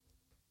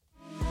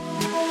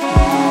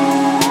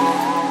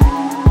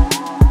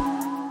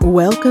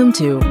Welcome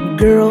to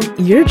Girl,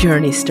 Your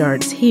Journey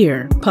Starts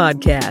Here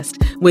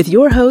podcast with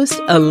your host,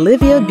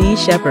 Olivia B.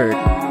 Shepherd,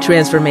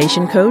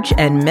 transformation coach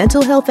and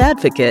mental health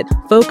advocate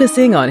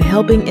focusing on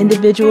helping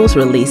individuals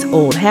release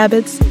old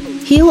habits,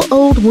 heal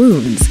old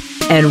wounds,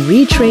 and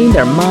retrain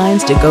their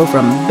minds to go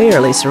from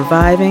barely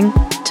surviving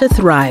to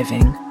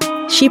thriving.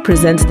 She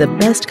presents the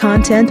best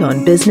content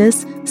on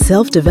business,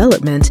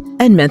 self-development,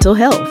 and mental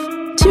health.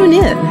 Tune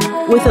in.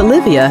 With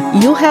Olivia,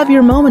 you'll have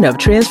your moment of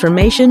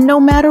transformation no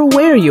matter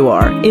where you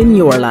are in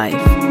your life.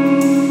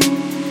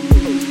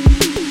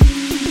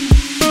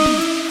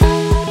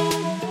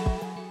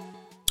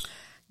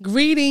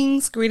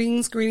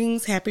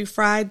 Greetings. Happy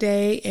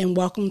Friday, and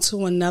welcome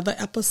to another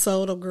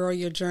episode of Girl,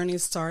 Your Journey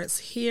Starts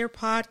Here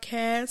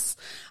podcast.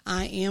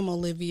 I am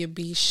Olivia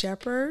B.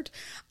 Shepherd.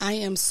 I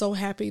am so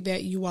happy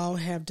that you all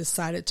have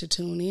decided to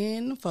tune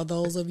in. For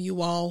those of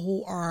you all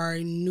who are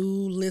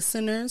new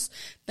listeners,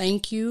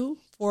 thank you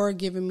for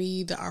giving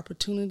me the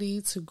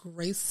opportunity to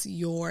grace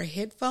your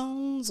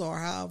headphones or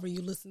however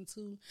you listen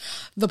to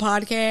the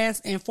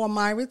podcast. And for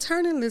my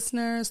returning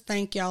listeners,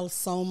 thank y'all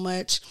so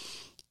much.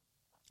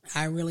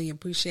 I really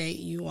appreciate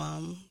you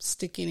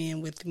sticking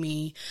in with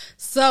me.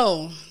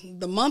 So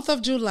the month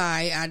of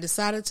July, I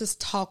decided to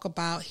talk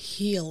about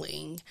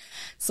healing.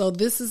 So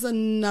this is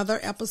another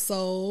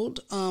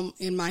episode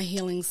in my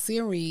healing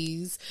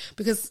series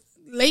because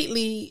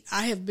lately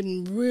I have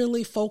been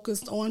really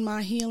focused on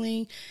my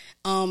healing.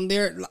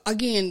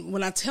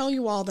 When I tell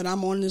you all that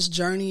I'm on this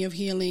journey of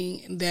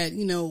healing, that,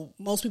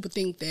 most people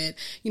think that,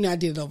 I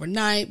did it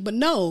overnight, but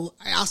no,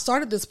 I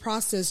started this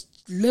process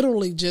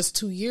literally just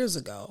 2 years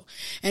ago.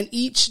 And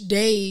each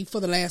day for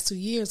the last 2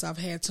 years, I've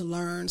had to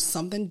learn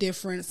something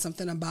different,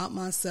 something about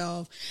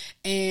myself.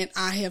 And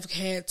I have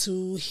had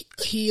to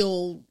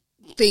heal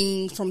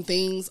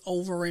things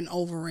over and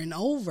over and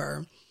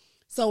over.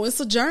 So it's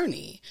a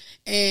journey,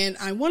 and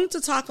I wanted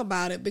to talk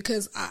about it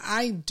because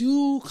I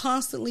do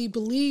constantly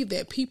believe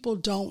that people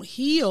don't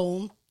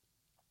heal.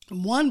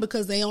 One,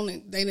 because they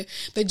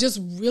just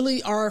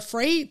really are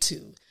afraid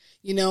to.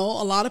 A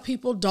lot of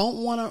people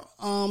don't want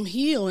to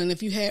heal, and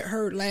if you had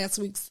heard last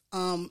week's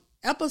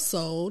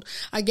episode,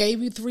 I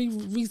gave you 3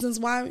 reasons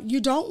why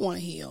you don't want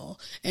to heal.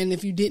 And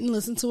if you didn't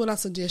listen to it, I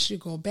suggest you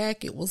go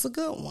back. It was a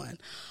good one.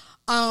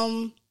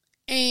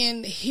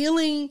 And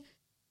healing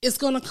is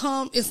going to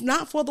come. It's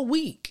not for the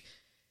weak.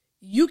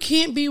 You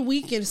can't be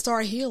weak and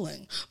start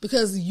healing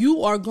because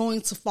you are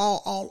going to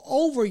fall all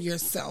over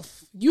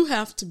yourself. You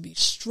have to be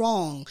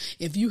strong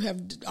if you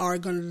are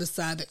going to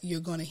decide that you're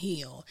going to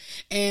heal.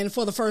 And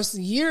for the first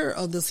year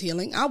of this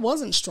healing, I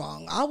wasn't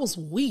strong. I was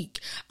weak.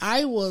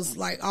 I was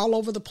like all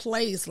over the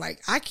place. Like,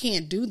 I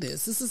can't do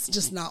this. This is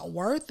just not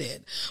worth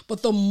it.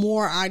 But the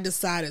more I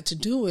decided to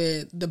do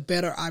it, the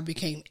better I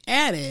became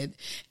at it.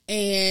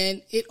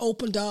 And it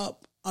opened up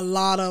a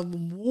lot of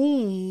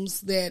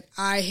wounds that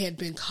I had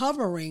been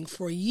covering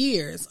for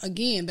years.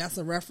 Again, that's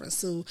a reference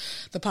to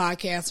the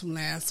podcast from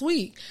last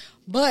week.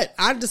 But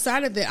I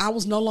decided that I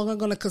was no longer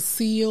going to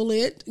conceal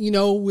it,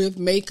 with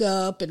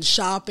makeup and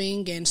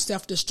shopping and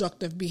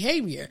self-destructive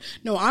behavior.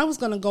 No, I was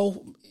going to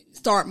go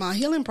start my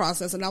healing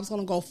process, and I was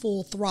going to go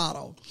full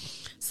throttle.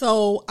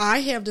 So I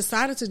have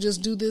decided to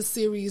just do this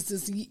series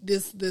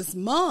this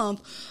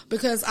month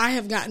because I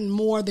have gotten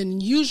more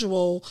than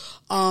usual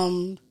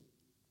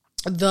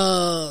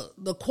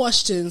the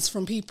questions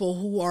from people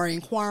who are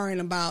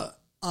inquiring about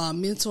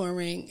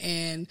mentoring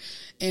and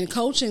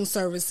coaching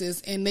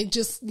services, and they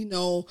just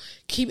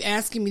keep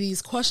asking me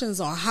these questions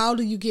on how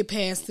do you get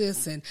past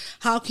this and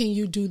how can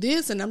you do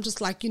this, and I'm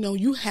just like,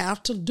 you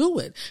have to do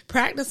it.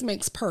 Practice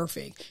makes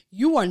perfect.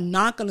 You are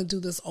not going to do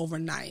this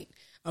overnight.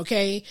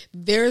 Okay,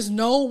 there's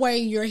no way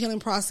your healing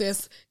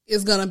process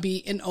is going to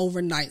be an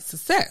overnight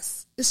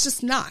success. It's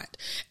just not.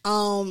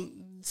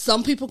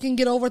 Some people can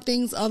get over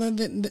things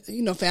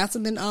faster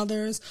than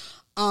others.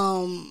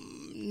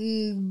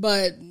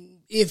 But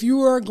if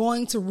you are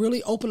going to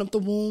really open up the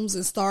wounds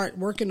and start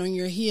working on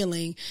your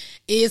healing,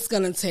 it's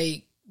going to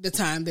take the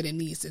time that it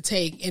needs to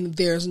take. And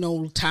there's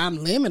no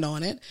time limit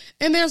on it.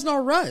 And there's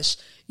no rush.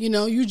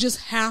 You just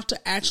have to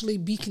actually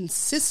be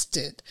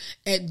consistent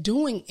at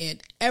doing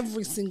it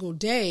every single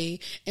day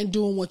and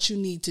doing what you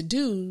need to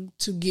do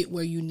to get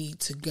where you need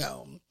to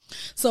go.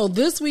 So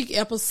this week's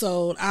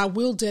episode, I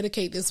will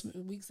dedicate this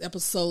week's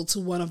episode to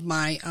one of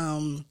my,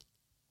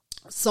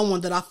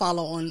 someone that I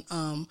follow on,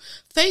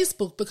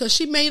 Facebook, because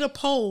she made a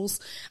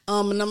post,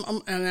 and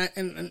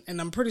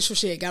I'm pretty sure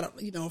she had got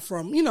it,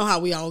 from, how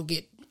we all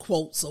get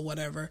quotes or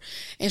whatever.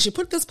 And she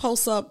put this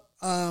post up,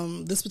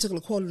 this particular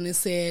quote, and it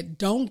said,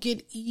 "Don't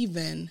get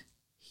even,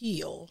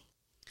 heal."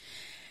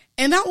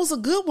 And that was a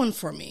good one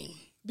for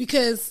me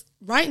because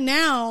right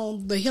now,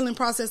 the healing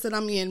process that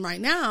I'm in right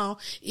now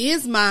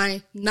is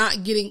my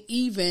not getting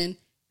even,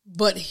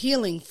 but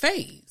healing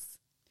phase.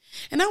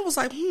 And I was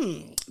like,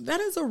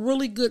 that is a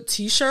really good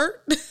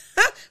t-shirt.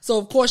 So,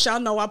 of course, y'all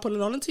know I put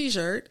it on a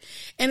t-shirt.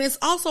 And it's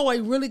also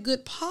a really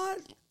good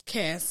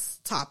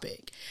podcast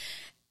topic.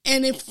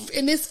 And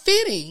it's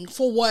fitting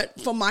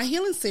for my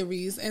healing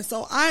series. And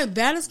so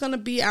that is going to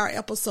be our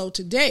episode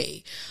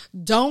today.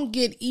 Don't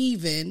get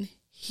even,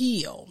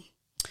 heal.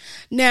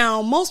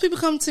 Now, most people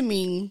come to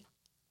me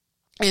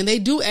and they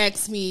do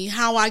ask me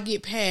how I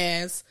get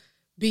past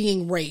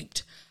being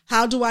raped.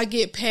 How do I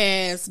get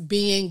past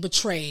being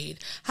betrayed?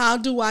 How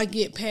do I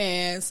get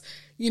past,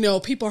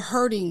 people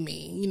hurting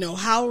me?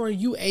 How are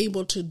you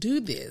able to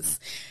do this?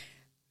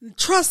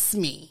 Trust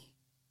me,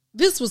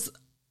 this was,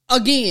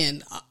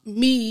 again,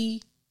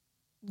 me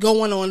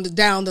going on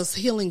down this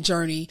healing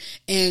journey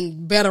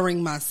and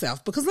bettering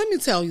myself. Because let me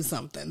tell you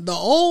something. The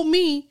old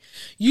me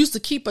used to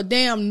keep a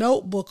damn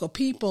notebook of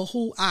people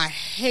who I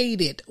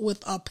hated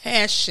with a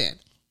passion.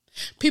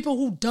 People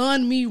who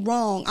done me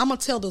wrong. I'm going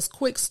to tell this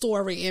quick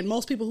story, and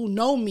most people who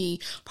know me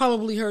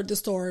probably heard this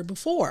story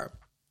before.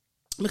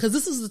 Because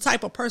this is the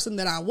type of person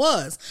that I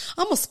was.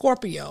 I'm a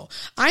Scorpio.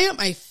 I am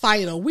a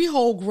fighter. We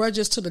hold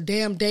grudges to the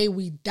damn day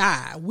we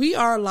die. We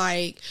are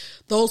like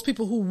those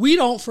people who we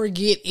don't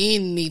forget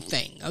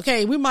anything.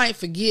 Okay. We might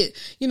forget,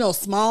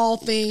 small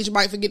things. You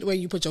might forget where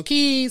you put your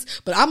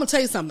keys. But I'm going to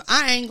tell you something.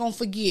 I ain't going to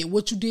forget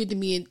what you did to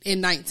me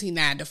in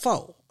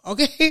 1994.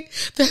 Okay.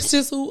 That's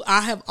just who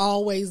I have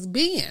always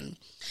been.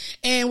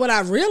 And what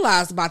I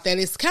realized about that,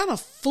 it's kind of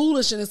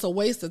foolish and it's a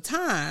waste of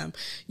time,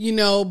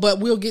 but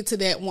we'll get to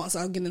that once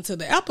I get into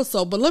the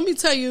episode. But let me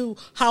tell you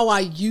how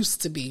I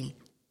used to be.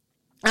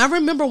 I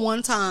remember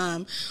one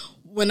time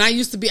when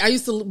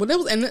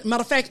and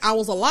matter of fact, I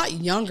was a lot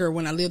younger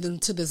when I lived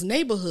into this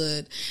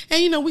neighborhood,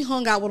 and we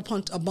hung out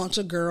with a bunch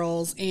of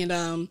girls,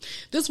 and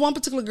this one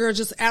particular girl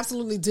just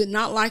absolutely did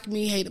not like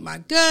me, hated my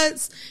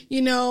guts,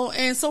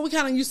 and so we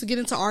kind of used to get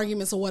into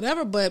arguments or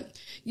whatever, but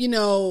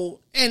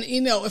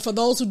and for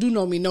those who do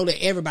know me, know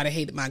that everybody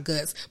hated my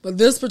guts, but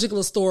this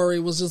particular story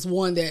was just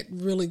one that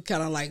really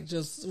kind of like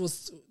just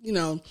was,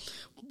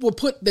 will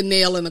put the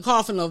nail in the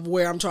coffin of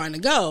where I'm trying to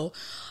go.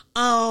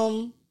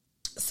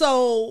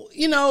 So,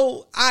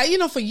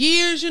 for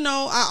years,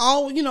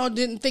 I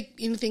didn't think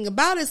anything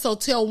about it. So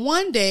till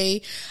one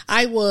day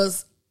I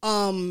was,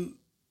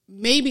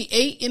 maybe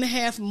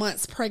 8.5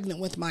 months pregnant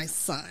with my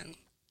son.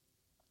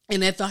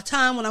 And at the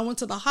time when I went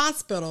to the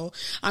hospital,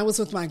 I was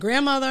with my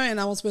grandmother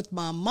and I was with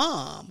my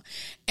mom.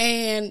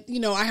 And,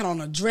 I had on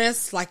a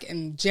dress like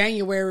in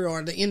January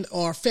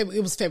or February.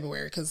 It was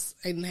February because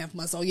 8.5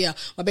 months. So yeah,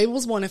 my baby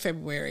was born in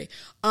February.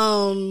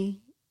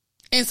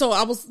 And so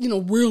I was,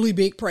 really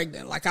big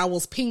pregnant. Like I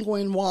was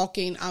penguin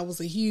walking. I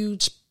was a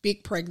huge,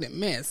 big pregnant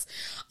mess,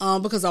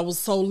 because I was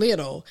so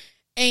little.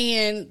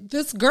 And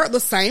this girl, the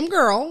same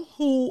girl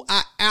who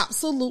I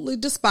absolutely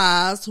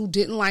despised, who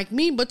didn't like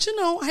me, but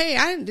hey,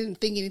 I didn't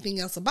think anything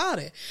else about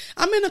it.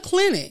 I'm in a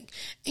clinic,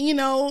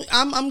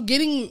 I'm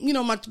getting,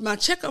 my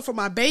checkup for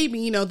my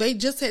baby. They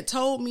just had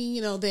told me,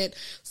 that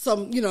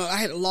I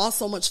had lost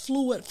so much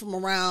fluid from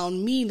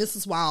around me. This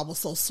is why I was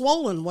so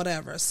swollen,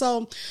 whatever.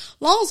 So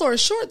long story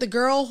short, the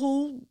girl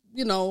who,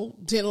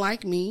 didn't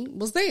like me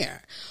was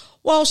there.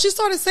 Well, she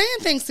started saying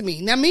things to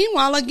me. Now,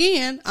 meanwhile,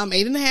 again, I'm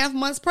 8.5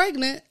 months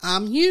pregnant.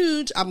 I'm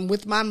huge. I'm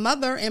with my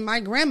mother and my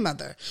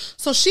grandmother.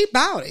 So she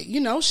about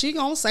it. She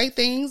gonna say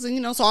things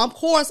and, so of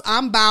course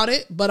I'm about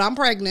it, but I'm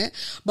pregnant,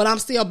 but I'm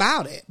still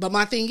about it. But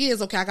my thing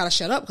is, okay, I gotta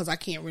shut up because I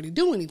can't really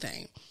do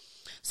anything.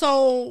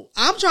 So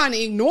I'm trying to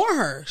ignore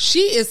her. She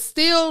is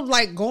still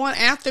like going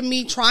after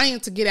me, trying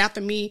to get after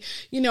me,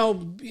 in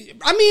front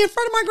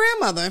of my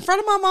grandmother, in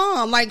front of my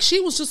mom. Like she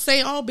was just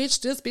saying, oh,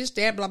 bitch, this, bitch,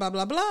 that, blah, blah,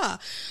 blah, blah.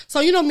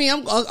 So, me,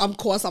 of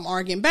course, I'm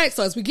arguing back.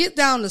 So as we get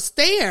down the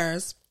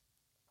stairs,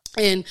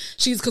 and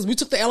because we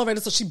took the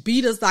elevator, so she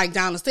beat us like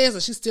down the stairs,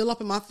 and she's still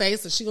up in my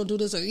face, and she gonna do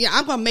this. And, yeah,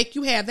 I'm gonna make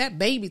you have that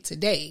baby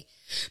today.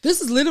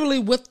 This is literally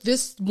what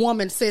this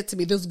woman said to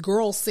me. This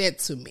girl said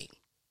to me.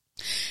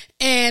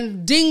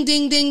 And ding,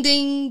 ding, ding,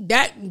 ding,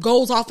 that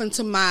goes off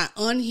into my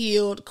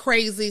unhealed,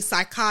 crazy,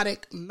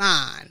 psychotic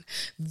mind.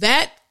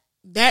 That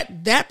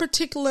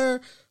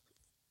particular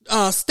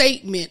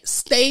statement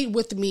stayed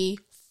with me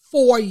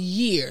for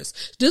years.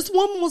 This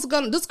girl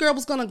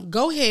was gonna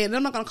go ahead, and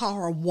I'm not gonna call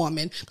her a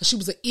woman because she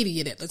was an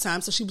idiot at the time,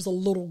 so she was a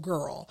little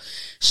girl.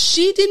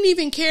 She didn't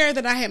even care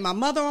that I had my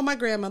mother or my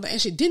grandmother, and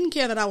she didn't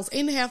care that I was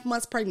 8.5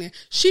 months pregnant.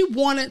 She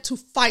wanted to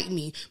fight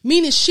me,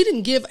 meaning she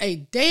didn't give a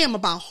damn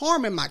about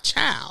harming my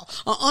child,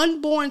 an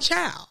unborn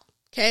child.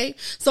 Okay?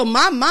 So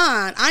my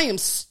mind, I am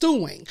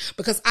stewing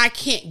because I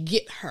can't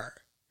get her.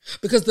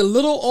 Because the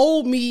little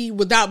old me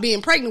without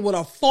being pregnant would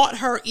have fought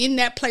her in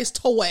that place,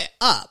 tore it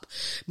up.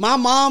 My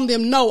mom,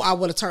 them know I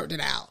would have turned it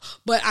out,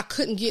 but I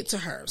couldn't get to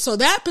her. So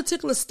that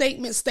particular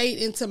statement stayed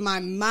into my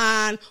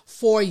mind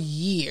for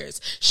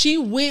years. She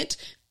went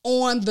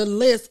on the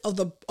list of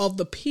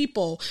the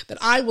people that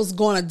I was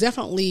going to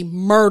definitely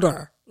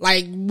murder.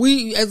 Like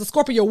we, as a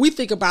Scorpio, we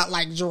think about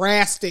like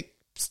drastic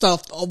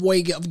stuff of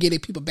way of getting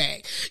people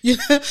back,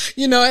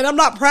 and I'm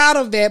not proud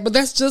of that, but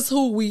that's just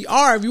who we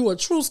are. If you're a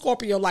true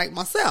Scorpio like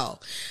myself.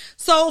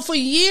 So for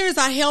years,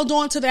 I held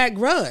on to that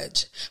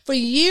grudge. For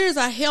years,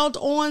 I held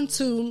on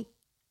to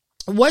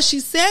what she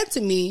said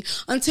to me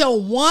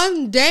until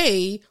one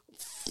day,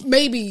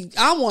 maybe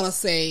I want to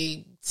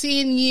say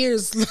 10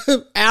 years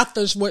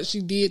after what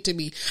she did to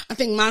me. I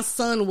think my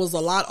son was a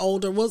lot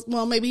older.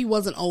 Maybe he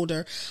wasn't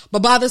older,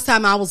 but by this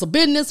time I was a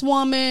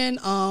businesswoman.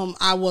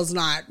 I was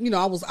not,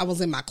 I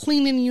was in my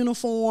cleaning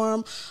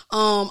uniform.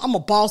 I'm a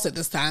boss at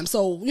this time.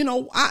 So,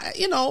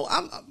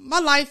 my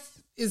life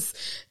is,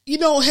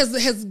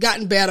 has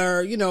gotten better.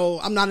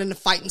 I'm not in the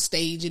fighting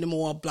stage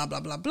anymore, blah, blah,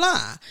 blah,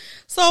 blah.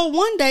 So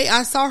one day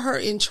I saw her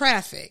in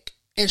traffic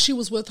and she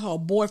was with her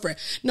boyfriend.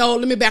 No,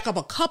 let me back up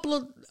a couple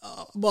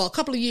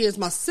of years.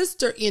 My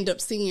sister ended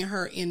up seeing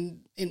her in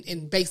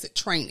basic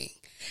training.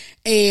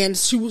 And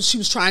she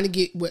was trying to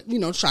get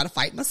try to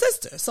fight my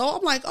sister. So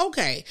I'm like,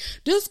 okay,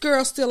 this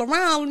girl's still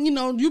around.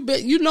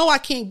 I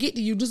can't get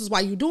to you. This is why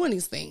you're doing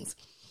these things.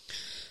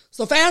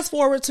 So fast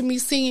forward to me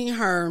seeing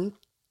her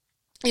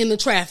in the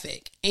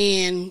traffic,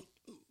 and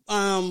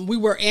we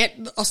were at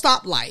a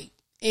stoplight,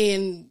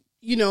 and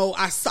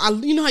I saw,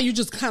 how you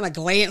just kind of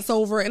glance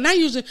over, and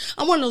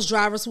I'm one of those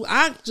drivers who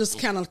I just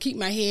kind of keep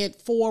my head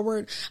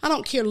forward. I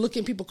don't care to look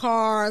in people's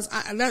cars.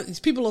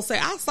 People will say,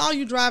 I saw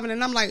you driving,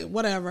 and I'm like,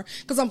 whatever,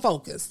 because I'm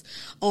focused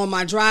on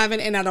my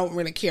driving, and I don't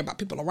really care about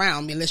people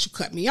around me unless you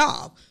cut me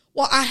off.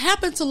 Well, I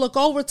happened to look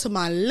over to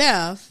my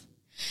left,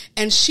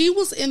 and she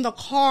was in the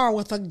car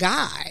with a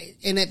guy,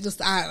 and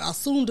I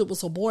assumed it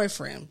was her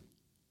boyfriend.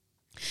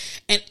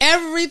 And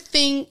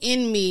everything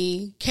in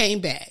me came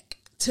back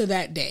to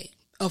that day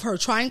of her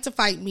trying to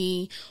fight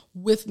me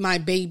with my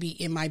baby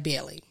in my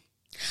belly.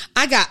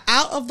 I got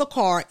out of the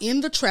car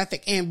in the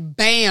traffic and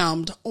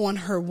bammed on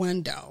her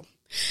window.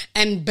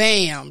 And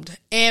bammed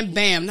and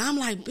bam. Now I'm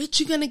like, bitch,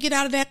 you gonna get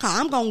out of that car.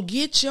 I'm gonna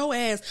get your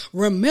ass.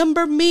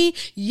 Remember me?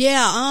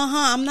 Yeah,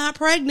 I'm not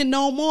pregnant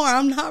no more.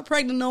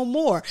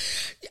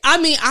 I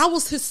mean, I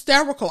was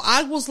hysterical.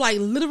 I was like,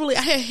 literally,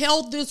 I had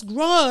held this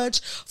grudge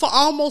for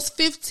almost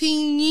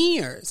 15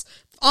 years.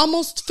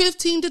 Almost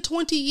 15 to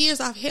 20 years,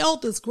 I've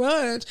held this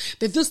grudge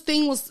that this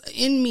thing was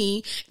in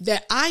me,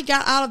 that I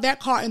got out of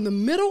that car in the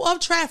middle of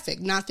traffic,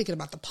 not thinking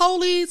about the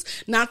police,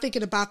 not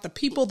thinking about the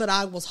people that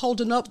I was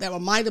holding up that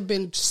might have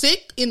been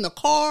sick in the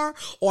car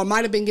or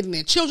might have been getting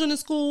their children to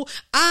school.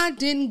 I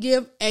didn't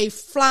give a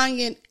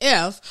flying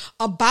F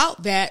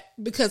about that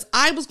because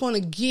I was going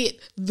to get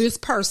this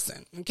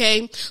person.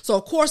 Okay. So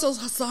of course,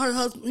 her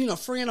husband,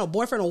 friend or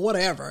boyfriend or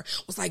whatever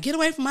was like, get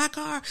away from my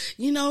car.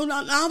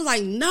 I was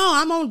like, no,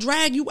 I'm going to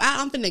drag you out.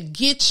 I'm finna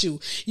get you,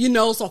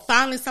 so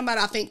finally somebody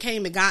I think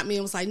came and got me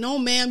and was like, no,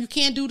 ma'am, you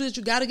can't do this.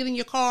 You got to get in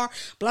your car,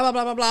 blah, blah,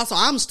 blah, blah, blah. So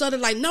I'm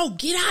studied like, no,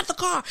 get out the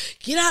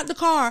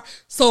car.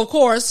 So of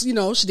course,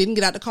 she didn't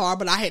get out the car,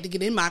 but I had to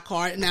get in my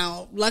car.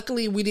 Now,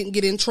 luckily we didn't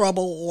get in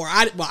trouble,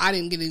 I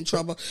didn't get in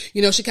trouble.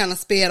 She kind of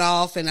sped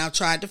off and I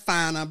tried to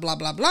find her, blah,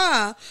 blah,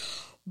 blah.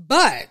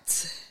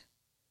 But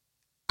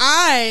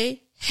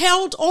I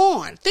held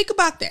on. Think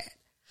about that.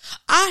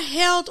 I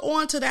held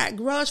on to that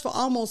grudge for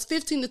almost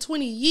 15 to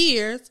 20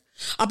 years,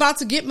 about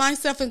to get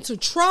myself into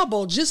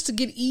trouble just to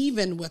get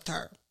even with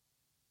her.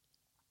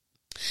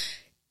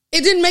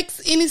 It didn't make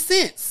any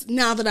sense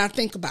now that I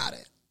think about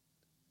it.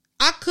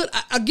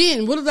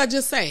 Again, what did I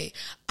just say?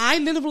 I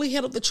literally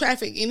held up the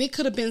traffic, and it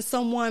could have been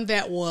someone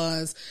that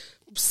was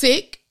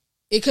sick.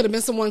 It could have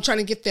been someone trying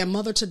to get their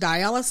mother to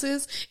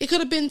dialysis. It could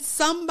have been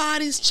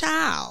somebody's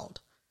child.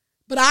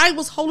 But I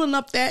was holding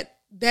up that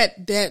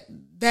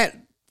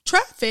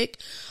traffic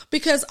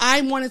because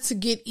I wanted to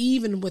get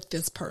even with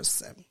this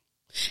person.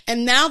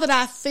 And now that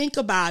I think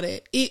about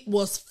it, it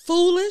was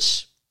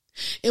foolish.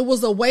 It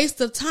was a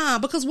waste of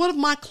time, because what if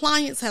my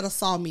clients had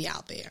saw me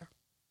out there?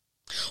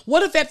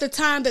 What if at the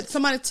time that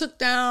somebody took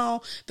down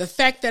the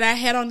fact that I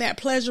had on that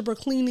Pleasurable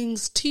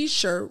Cleanings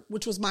t-shirt,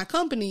 which was my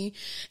company,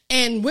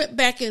 and went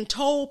back and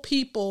told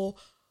people,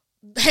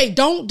 hey,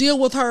 don't deal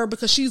with her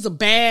because she's a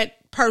bad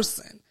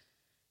person.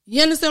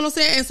 You understand what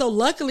I'm saying? And so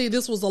luckily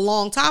this was a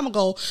long time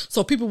ago,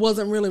 so people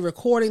wasn't really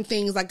recording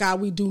things like how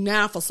we do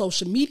now for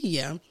social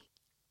media.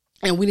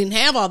 And we didn't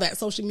have all that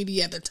social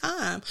media at the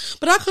time,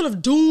 but I could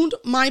have doomed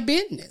my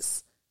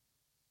business,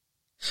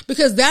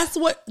 because that's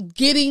what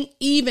getting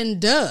even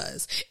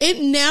does. It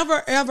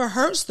never ever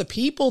hurts the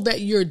people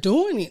that you're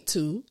doing it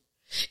to.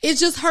 It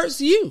just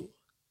hurts you.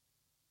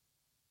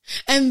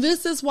 And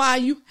this is why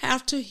you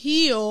have to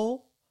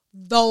heal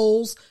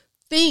those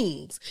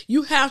things.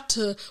 You have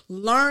to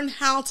learn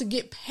how to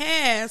get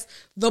past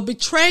the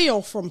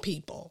betrayal from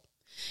people.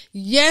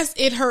 Yes,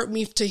 it hurt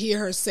me to hear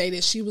her say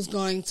that she was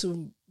going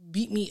to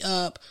beat me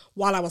up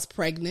while I was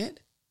pregnant.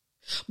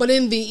 But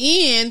in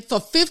the end, for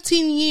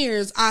 15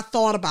 years, I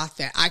thought about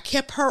that. I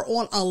kept her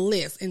on a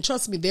list. And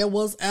trust me, there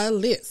was a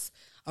list.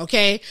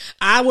 Okay.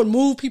 I would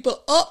move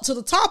people up to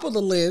the top of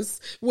the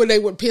list when they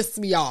would piss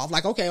me off.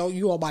 Like, okay,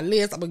 you on my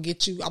list. I'm going to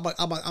get you.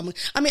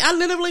 I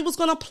literally was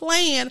going to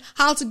plan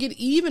how to get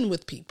even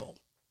with people.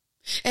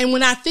 And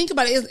when I think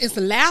about it, it's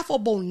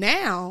laughable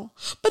now,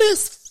 but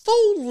it's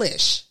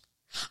foolish.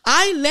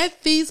 I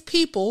let these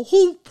people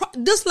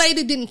this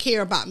lady didn't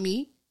care about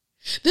me.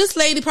 This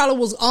lady probably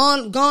was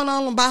gone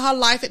on about her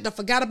life and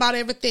forgot about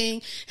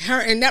everything.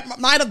 And that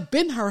might have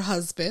been her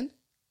husband.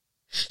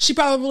 She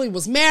probably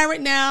was married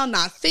now,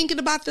 not thinking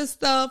about this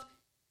stuff.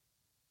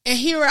 And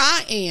here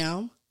I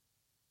am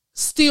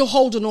still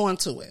holding on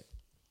to it.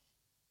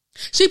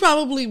 She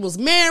probably was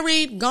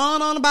married,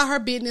 gone on about her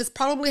business,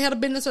 probably had a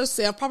business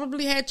herself,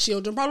 probably had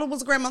children, probably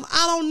was a grandmother.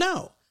 I don't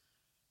know.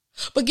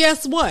 But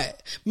guess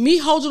what? Me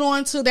holding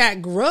on to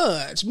that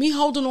grudge, me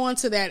holding on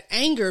to that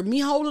anger, me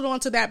holding on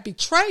to that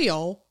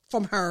betrayal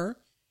from her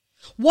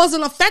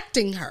wasn't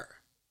affecting her.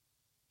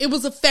 It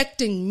was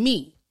affecting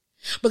me.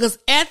 Because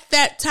at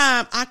that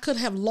time, I could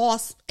have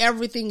lost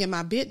everything in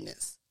my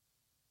business.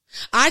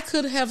 I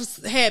could have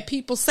had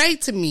people say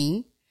to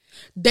me,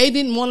 they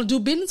didn't want to do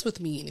business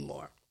with me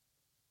anymore.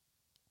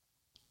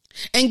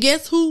 And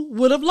guess who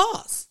would have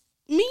lost?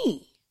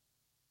 Me.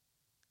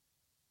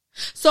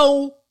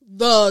 So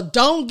the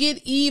don't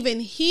get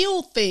even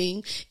heal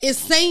thing is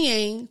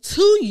saying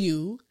to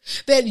you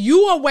that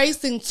you are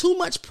wasting too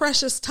much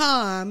precious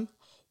time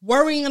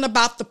worrying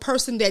about the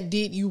person that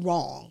did you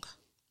wrong.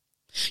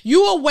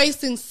 You are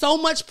wasting so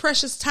much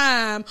precious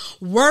time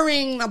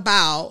worrying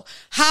about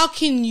how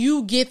can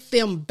you get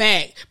them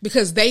back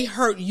because they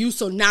hurt you.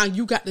 So now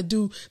you got to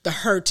do the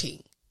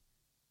hurting.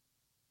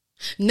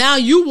 Now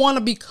you want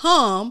to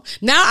become,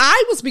 now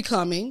I was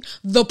becoming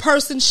the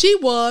person she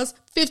was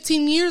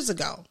 15 years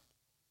ago.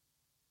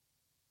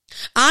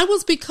 I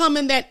was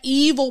becoming that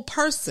evil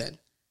person.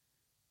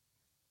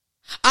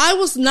 I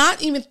was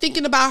not even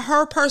thinking about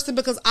her person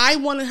because I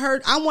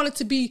wanted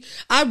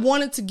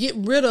to get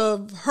rid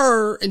of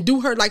her and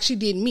do her like she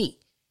did me.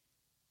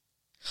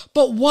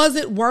 But was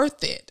it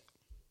worth it?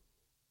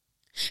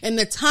 And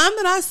the time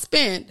that I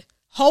spent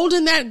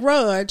holding that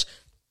grudge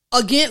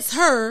against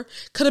her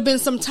could have been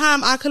some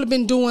time I could have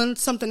been doing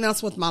something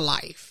else with my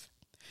life.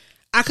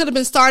 I could have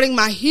been starting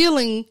my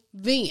healing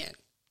then.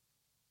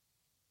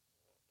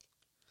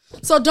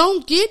 So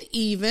don't get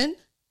even,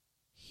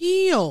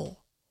 heal.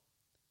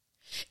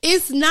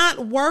 It's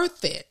not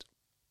worth it.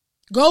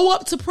 Go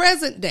up to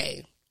present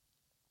day.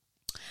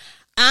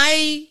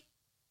 I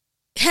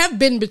have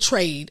been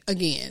betrayed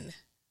again.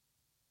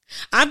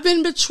 I've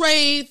been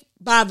betrayed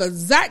by the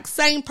exact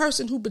same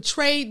person who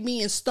betrayed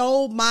me and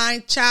stole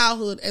my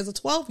childhood as a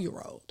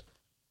 12-year-old.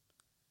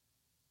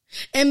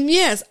 And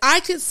yes, I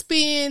could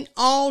spend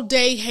all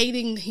day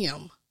hating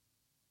him,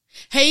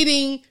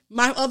 hating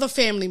my other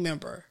family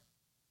member.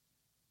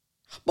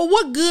 But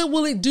what good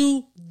will it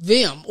do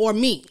them or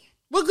me?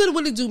 What good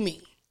will it do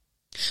me?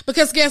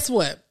 Because guess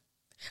what?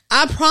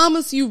 I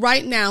promise you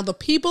right now, the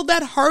people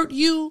that hurt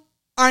you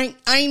I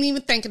ain't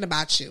even thinking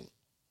about you.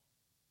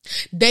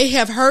 They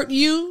have hurt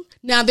you.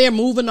 Now they're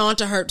moving on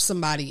to hurt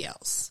somebody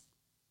else.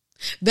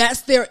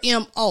 That's their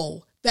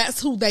MO.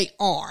 That's who they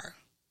are.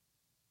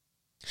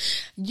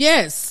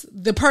 Yes,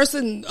 the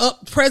person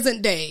up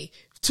present day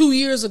 2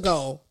 years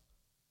ago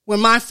when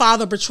my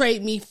father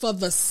betrayed me for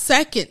the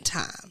second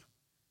time.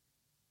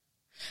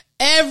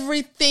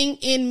 Everything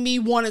in me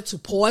wanted to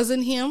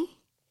poison him.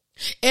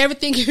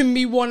 Everything in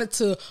me wanted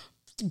to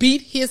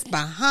beat his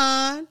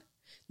behind,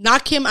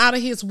 knock him out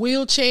of his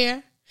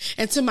wheelchair.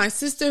 And to my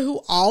sister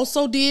who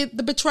also did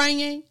the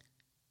betraying,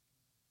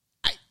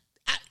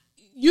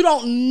 you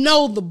don't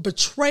know the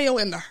betrayal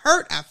and the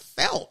hurt I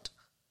felt.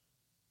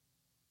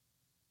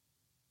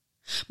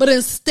 But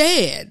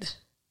instead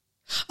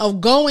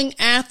of going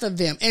after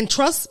them, and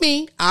trust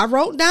me, I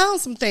wrote down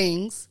some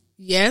things.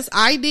 Yes,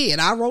 I did.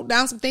 I wrote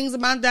down some things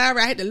in my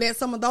diary. I had to let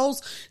some of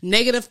those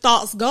negative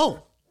thoughts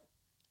go.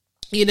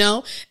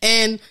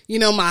 And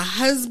my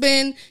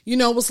husband,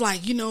 was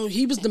like,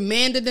 he was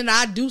demanding that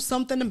I do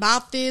something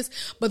about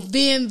this. But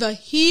then the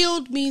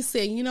healed me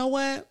said, you know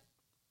what?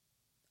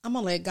 I'm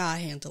going to let God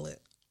handle it.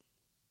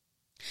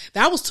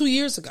 That was 2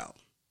 years ago.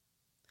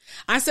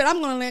 I said,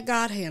 I'm going to let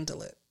God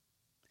handle it.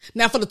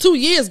 Now, for the 2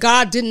 years,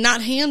 God did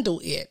not handle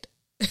it.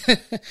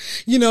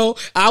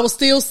 I was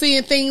still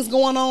seeing things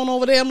going on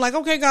over there. I'm like,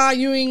 okay, God,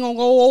 you ain't going to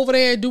go over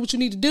there and do what you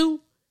need to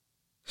do.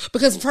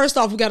 Because first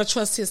off, we got to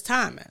trust his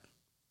timing.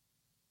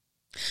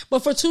 But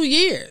for 2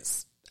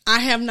 years, I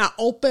have not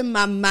opened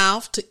my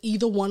mouth to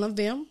either one of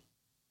them.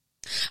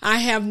 I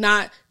have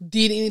not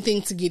did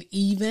anything to get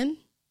even.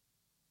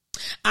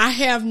 I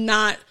have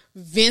not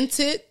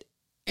vented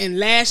and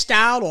lashed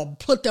out or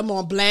put them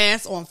on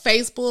blast on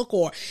Facebook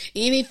or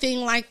anything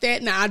like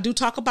that. Now, I do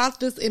talk about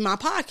this in my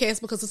podcast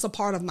because it's a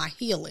part of my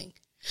healing.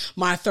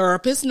 My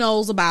therapist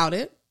knows about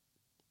it,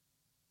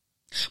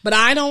 but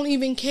I don't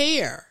even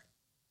care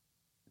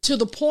to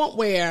the point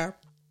where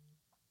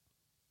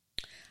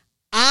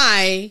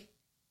I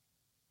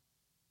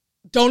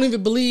don't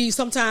even believe,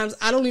 sometimes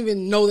I don't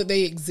even know that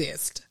they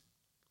exist.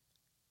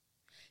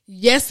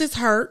 Yes, it's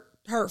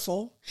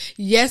hurtful.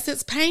 Yes,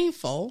 it's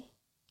painful.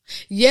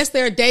 Yes,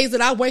 there are days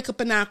that I wake up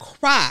and I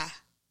cry.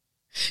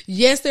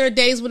 Yes, there are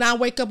days when I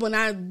wake up and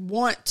I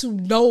want to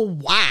know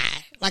why.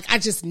 Like I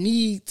just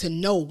need to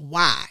know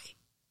why.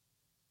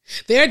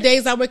 There are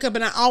days I wake up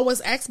and I always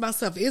ask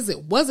myself,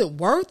 was it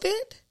worth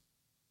it?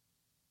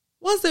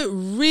 Was it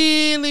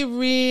really,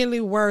 really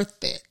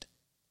worth it?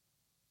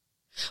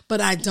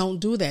 But I don't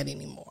do that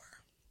anymore.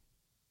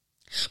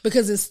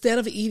 Because instead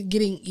of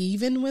getting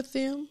even with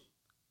them,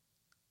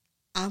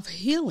 I'm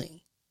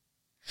healing.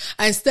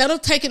 Instead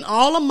of taking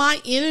all of my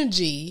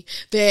energy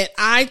that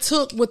I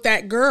took with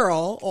that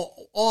girl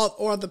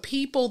or the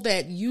people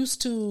that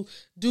used to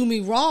do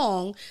me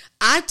wrong,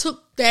 I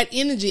took that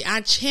energy,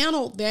 I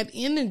channeled that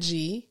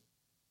energy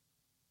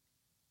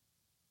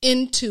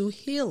into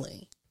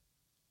healing.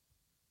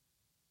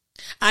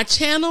 I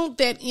channeled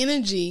that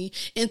energy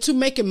into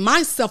making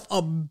myself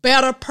a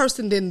better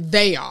person than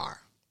they are.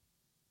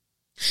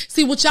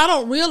 See, what y'all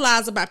don't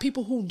realize about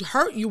people who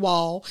hurt you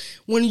all,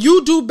 when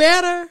you do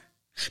better,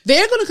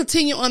 they're going to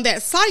continue on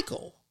that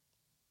cycle.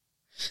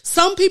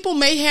 Some people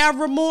may have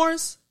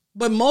remorse,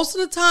 but most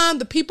of the time,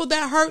 the people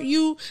that hurt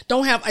you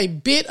don't have a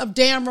bit of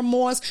damn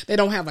remorse. They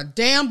don't have a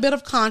damn bit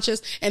of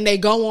conscience, and they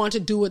go on to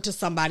do it to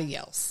somebody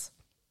else.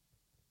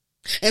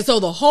 And so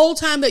the whole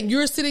time that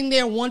you're sitting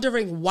there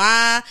wondering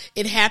why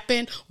it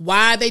happened,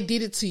 why they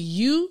did it to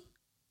you,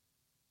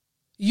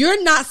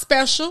 you're not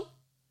special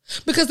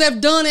because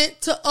they've done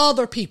it to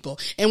other people.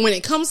 And when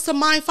it comes to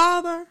my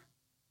father,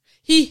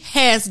 he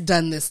has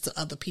done this to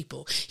other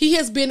people. He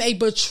has been a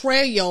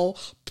betrayal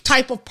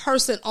type of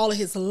person all of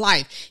his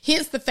life.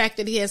 Hence the fact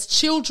that he has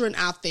children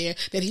out there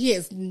that he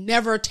has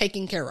never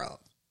taken care of.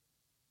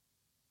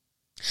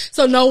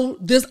 So no,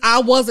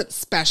 I wasn't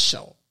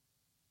special.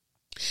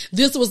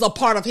 This was a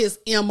part of his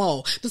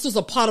MO. This was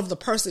a part of the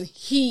person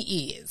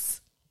he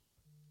is.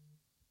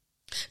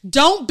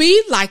 Don't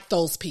be like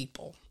those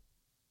people.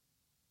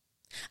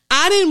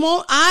 I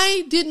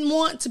didn't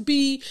want to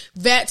be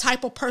that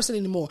type of person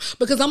anymore,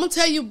 because I'm going to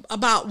tell you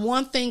about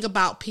one thing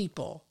about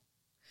people.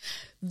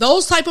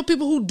 Those type of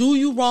people who do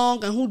you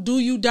wrong and who do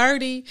you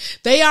dirty,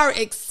 they are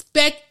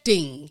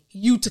expecting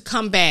you to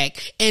come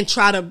back and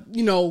try to,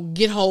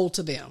 get hold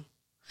to them.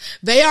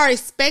 They are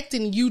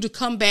expecting you to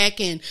come back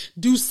and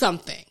do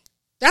something.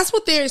 That's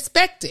what they're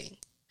expecting,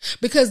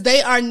 because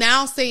they are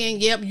now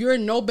saying, yep, you're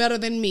no better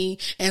than me.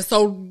 And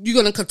so you're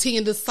going to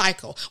continue this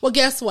cycle. Well,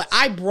 guess what?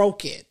 I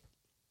broke it.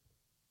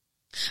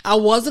 I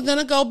wasn't going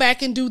to go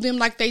back and do them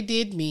like they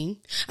did me.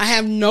 I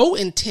have no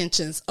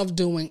intentions of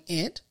doing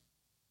it.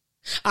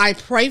 I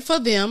pray for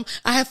them.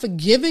 I have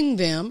forgiven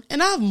them,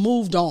 and I've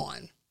moved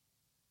on.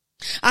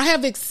 I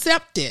have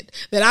accepted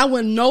that I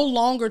will no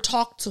longer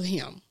talk to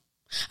him.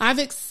 I've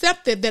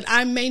accepted that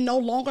I may no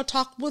longer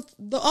talk with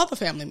the other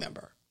family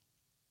member.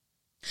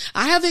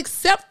 I have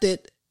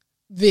accepted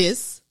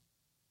this,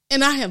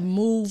 and I have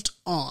moved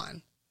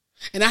on.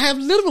 And I have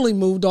literally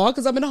moved on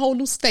because I'm in a whole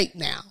new state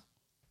now.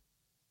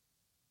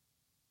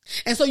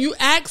 And so you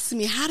ask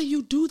me, how do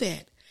you do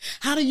that?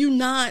 How do you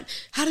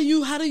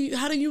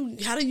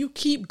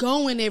keep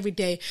going every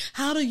day?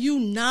 How do you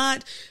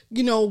not,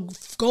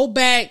 go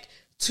back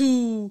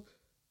to,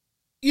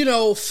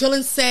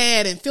 feeling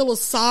sad and feeling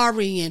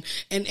sorry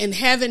and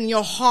having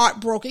your heart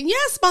broken?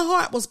 Yes, my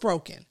heart was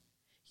broken.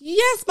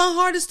 Yes, my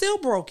heart is still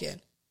broken.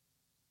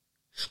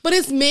 But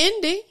it's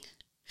mending.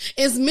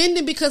 It's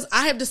mending because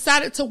I have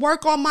decided to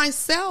work on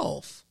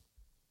myself.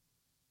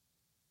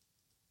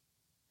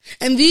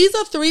 And these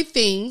are 3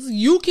 things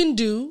you can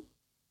do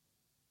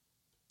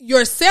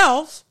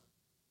yourself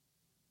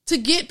to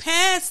get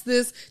past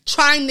this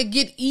trying to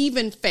get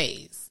even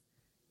phase.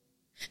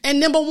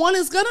 And number 1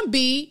 is going to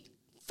be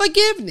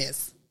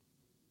forgiveness.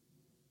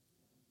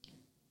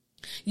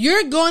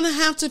 You're going to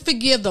have to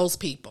forgive those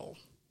people.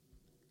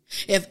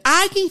 If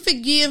I can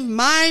forgive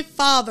my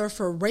father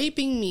for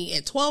raping me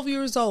at 12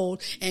 years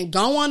old and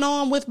going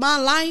on with my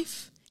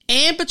life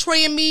and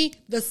betraying me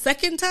the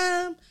second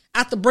time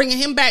after bringing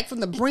him back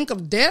from the brink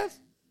of death,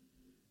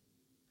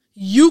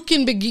 you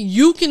can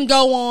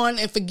go on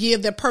and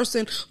forgive that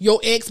person,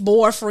 your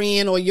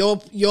ex-boyfriend or your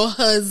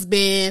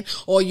husband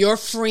or your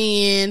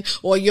friend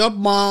or your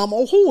mom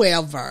or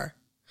whoever.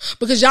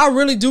 Because y'all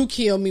really do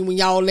kill me when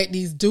y'all let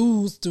these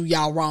dudes do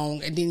y'all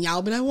wrong. And then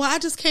y'all be like, well, I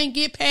just can't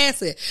get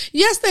past it.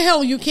 Yes, the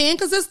hell you can,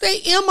 because it's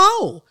their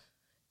MO.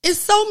 It's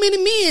so many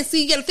men.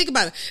 See, you got to think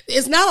about it.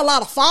 It's not a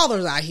lot of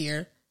fathers out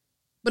here,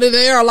 but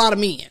there are a lot of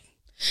men.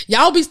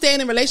 Y'all be staying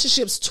in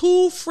relationships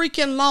too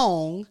freaking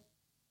long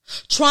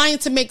trying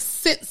to make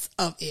sense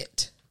of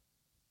it.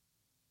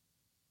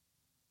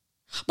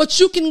 But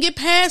you can get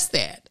past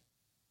that.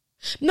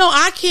 No,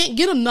 I can't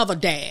get another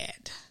dad.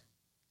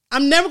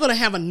 I'm never going to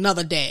have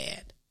another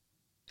dad.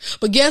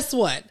 But guess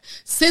what?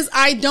 Since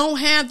I don't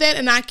have that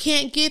and I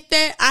can't get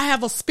that, I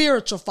have a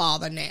spiritual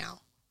father now.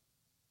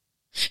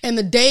 And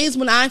the days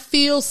when I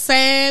feel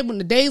sad,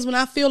 the days when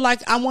I feel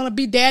like I want to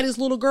be daddy's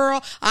little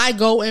girl, I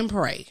go and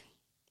pray.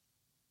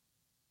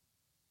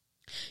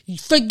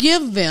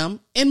 Forgive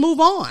them and move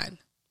on.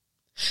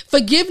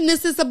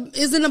 Forgiveness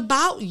isn't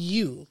about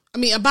you.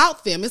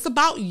 About them. It's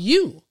about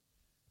you.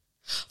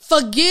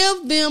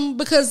 Forgive them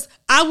because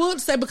I would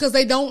say because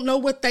they don't know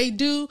what they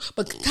do.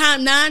 But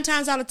 9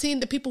 times out of 10,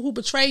 the people who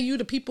betray you,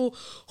 the people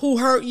who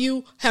hurt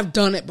you have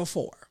done it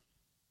before.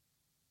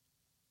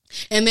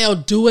 And they'll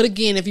do it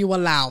again if you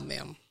allow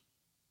them.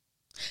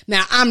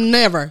 Now, I'm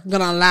never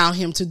going to allow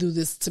him to do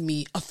this to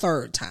me a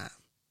 3rd time.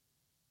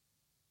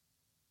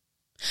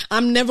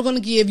 I'm never going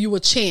to give you a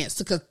chance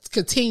to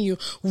continue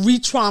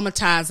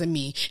re-traumatizing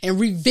me and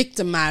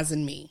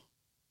re-victimizing me.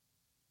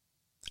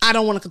 I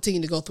don't want to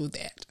continue to go through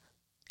that.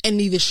 And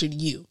neither should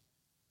you.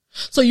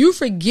 So you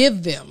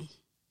forgive them.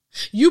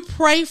 You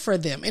pray for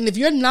them. And if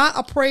you're not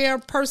a prayer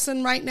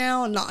person right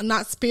now, and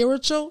not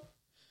spiritual,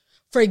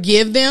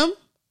 forgive them,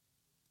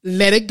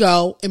 let it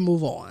go, and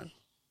move on.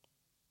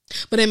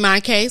 But in my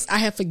case, I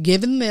have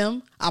forgiven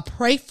them. I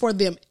pray for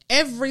them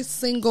every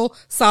single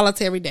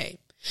solitary day.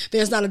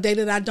 There's not a day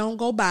that I don't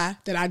go by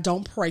that I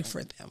don't pray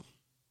for them.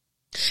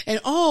 And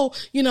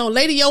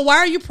Lady, why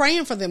are you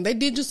praying for them? They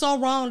did you so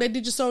wrong. They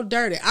did you so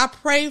dirty. I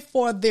pray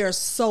for their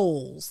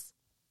souls.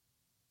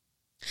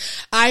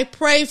 I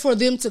pray for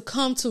them to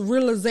come to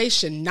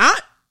realization,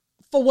 not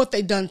for what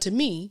they done to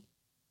me,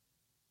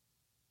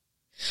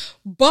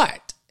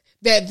 but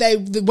that they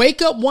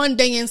wake up one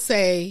day and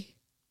say,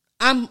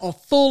 I'm a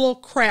full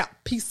of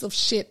crap piece of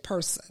shit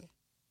person.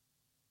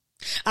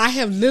 I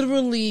have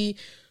literally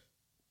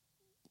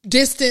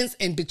distanced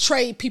and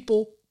betrayed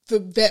people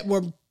that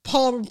were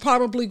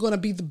probably going to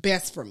be the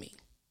best for me.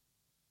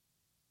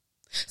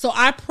 So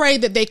I pray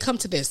that they come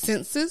to their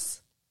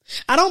senses.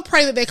 I don't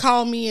pray that they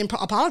call me and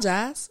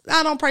apologize.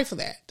 I don't pray for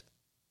that.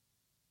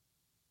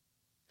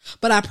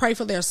 But I pray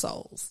for their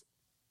souls.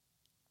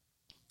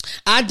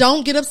 I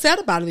don't get upset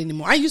about it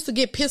anymore. I used to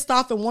get pissed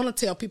off and want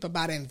to tell people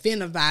about it and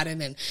vent about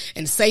it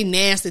and say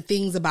nasty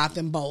things about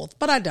them both.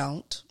 But I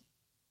don't.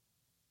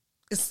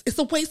 It's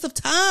a waste of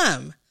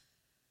time.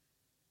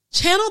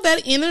 Channel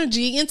that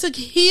energy into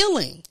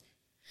healing.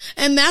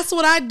 And that's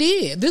what I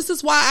did. This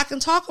is why I can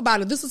talk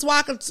about it. This is why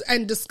I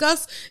can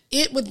discuss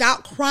it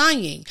without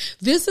crying.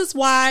 This is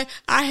why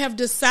I have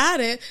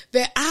decided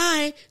that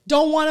I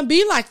don't want to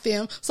be like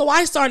them. So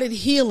I started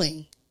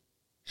healing.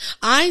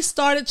 I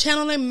started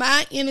channeling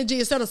my energy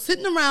instead of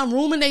sitting around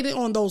ruminating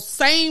on those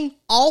same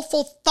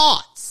awful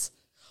thoughts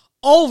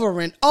over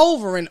and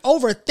over and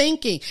over,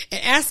 thinking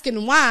and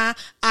asking why.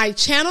 I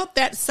channeled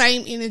that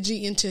same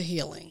energy into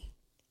healing.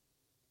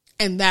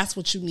 And that's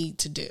what you need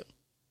to do.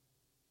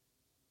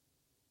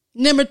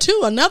 Number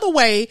 2, another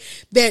way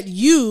that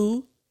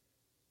you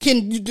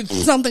can,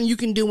 something you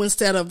can do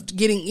instead of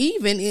getting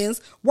even is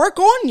work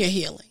on your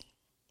healing.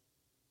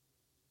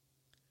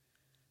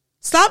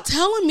 Stop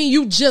telling me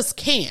you just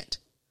can't.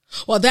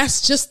 Well,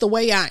 that's just the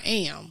way I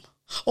am.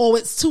 Or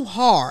it's too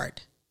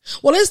hard.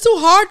 Well, it's too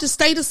hard to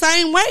stay the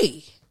same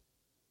way.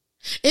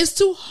 It's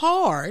too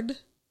hard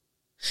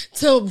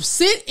to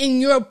sit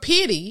in your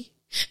pity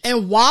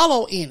and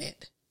wallow in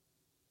it.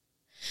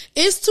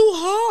 It's too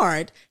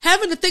hard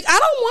having to think, I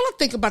don't want to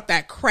think about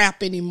that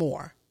crap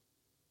anymore.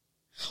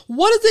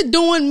 What is it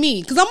doing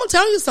me? Because I'm going to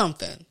tell you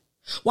something.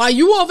 While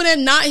you over there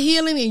not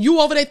healing and you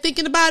over there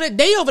thinking about it,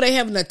 they over there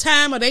having the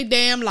time of their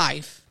damn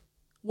life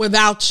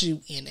without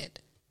you in it.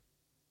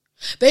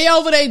 They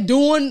over there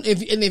doing,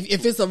 if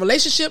it's a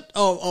relationship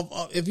or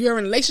if you're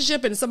in a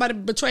relationship and somebody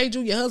betrayed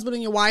you, your husband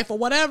and your wife or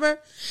whatever,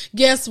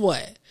 guess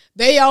what?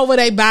 They over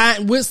there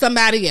buying with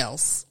somebody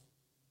else.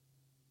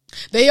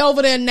 They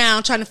over there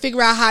now trying to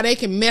figure out how they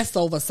can mess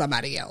over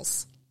somebody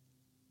else.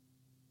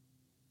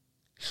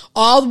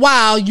 All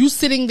while you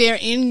sitting there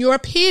in your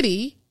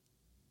pity,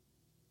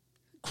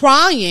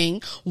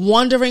 crying,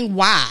 wondering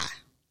why.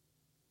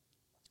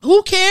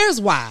 Who cares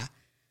why?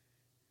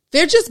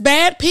 They're just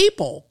bad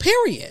people,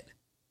 period.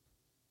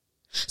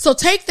 So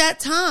take that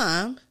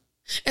time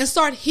and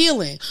start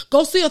healing.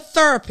 Go see a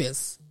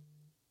therapist.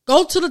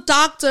 Go to the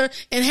doctor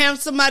and have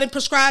somebody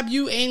prescribe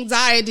you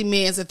anxiety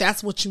meds if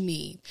that's what you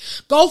need.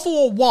 Go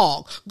for a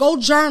walk. Go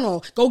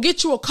journal. Go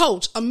get you a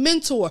coach, a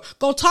mentor.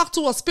 Go talk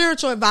to a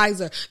spiritual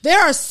advisor.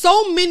 There are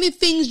so many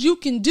things you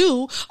can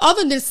do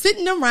other than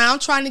sitting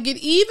around trying to get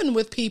even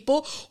with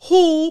people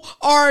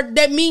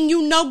that mean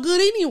you no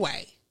good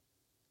anyway.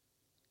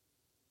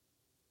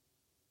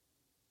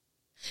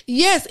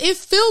 Yes, it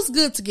feels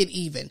good to get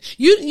even.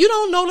 You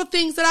don't know the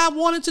things that I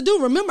wanted to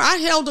do. Remember, I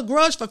held a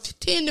grudge for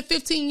 10 to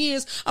 15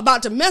 years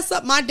about to mess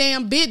up my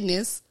damn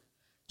business,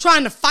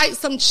 trying to fight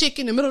some chick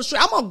in the middle of the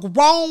street. I'm a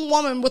grown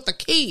woman with a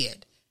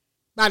kid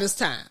by this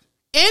time.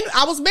 And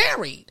I was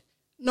married.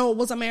 No,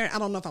 was I married? I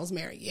don't know if I was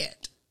married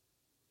yet.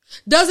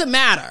 Doesn't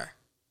matter.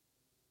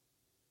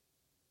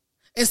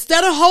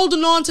 Instead of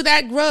holding on to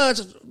that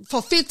grudge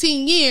for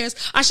 15 years,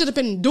 I should have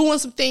been doing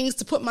some things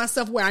to put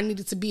myself where I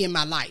needed to be in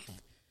my life.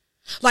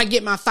 Like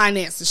get my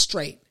finances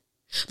straight.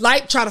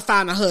 Like try to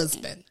find a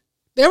husband.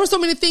 There were so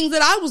many things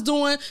that I was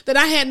doing that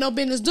I had no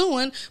business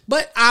doing,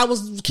 but I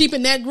was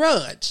keeping that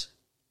grudge.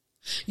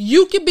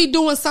 You could be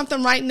doing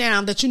something right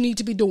now that you need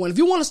to be doing. If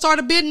you want to start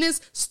a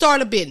business,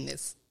 start a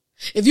business.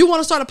 If you want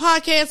to start a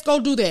podcast, go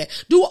do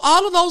that. Do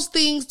all of those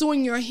things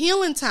during your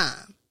healing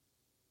time.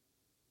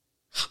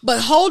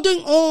 But holding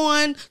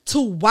on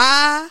to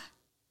why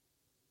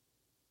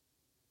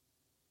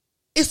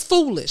is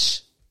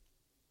foolish.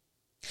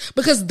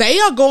 Because they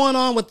are going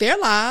on with their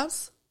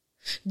lives.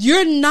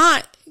 You're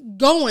not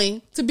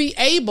going to be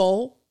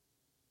able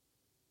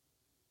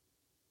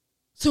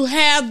to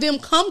have them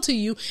come to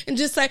you and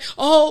just say,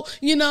 oh,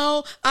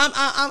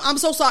 I'm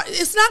so sorry.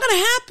 It's not going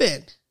to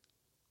happen.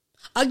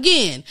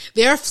 Again,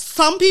 there are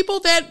some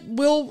people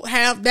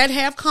that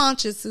have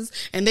consciences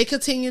and they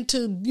continue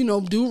to,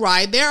 do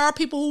right. There are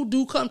people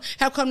who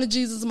have come to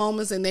Jesus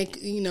moments and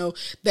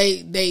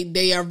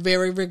they are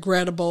very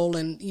regrettable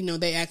and,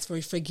 they ask for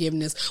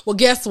forgiveness. Well,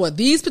 guess what?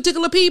 These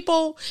particular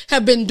people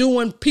have been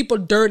doing people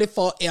dirty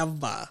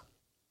forever.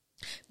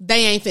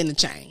 They ain't finna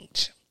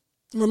change.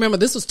 Remember,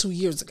 this was 2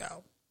 years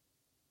ago.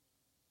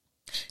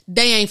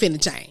 They ain't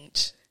finna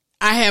change.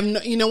 I have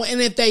no, and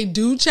if they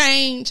do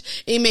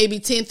change, it may be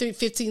 10,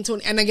 15,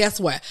 20. And then guess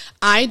what?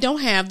 I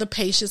don't have the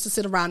patience to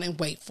sit around and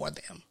wait for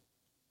them.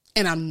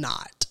 And I'm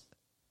not.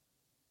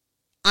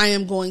 I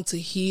am going to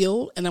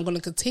heal and I'm going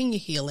to continue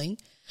healing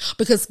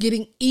because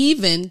getting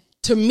even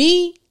to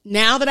me,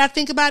 now that I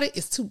think about it,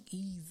 is too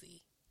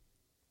easy.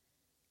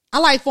 I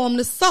like for them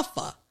to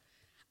suffer.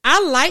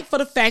 I like for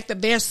the fact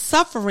that they're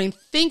suffering,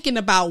 thinking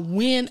about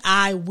when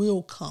I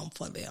will come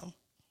for them.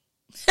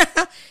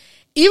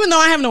 Even though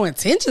I have no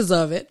intentions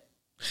of it,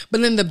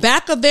 but in the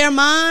back of their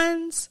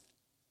minds,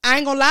 I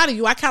ain't gonna lie to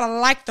you, I kind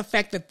of like the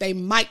fact that they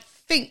might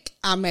think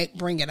I might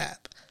bring it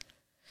up.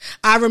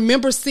 I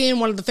remember seeing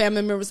one of the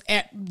family members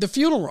at the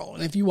funeral,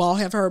 and if you all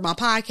have heard my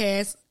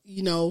podcast,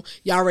 y'all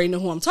already know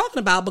who I'm talking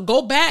about, but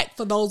go back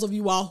for those of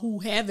you all who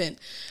haven't,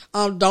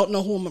 don't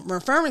know who I'm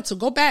referring to,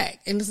 go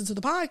back and listen to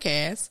the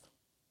podcast,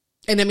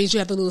 and that means you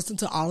have to listen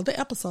to all of the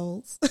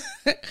episodes.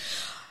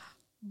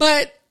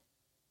 But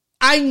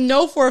I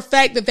know for a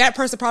fact that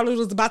person probably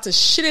was about to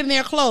shit in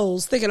their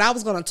clothes thinking I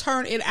was going to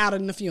turn it out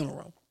in the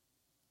funeral.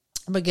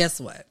 But guess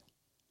what?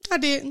 I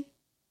didn't.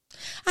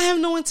 I have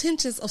no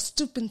intentions of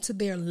stooping to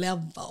their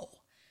level.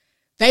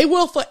 They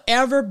will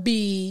forever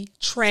be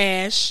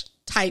trash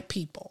type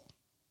people.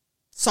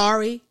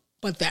 Sorry,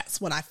 but that's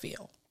what I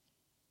feel.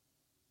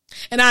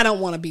 And I don't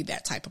want to be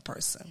that type of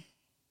person.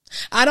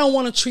 I don't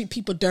want to treat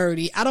people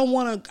dirty. I don't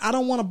want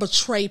to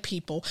betray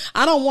people.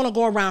 I don't want to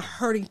go around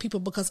hurting people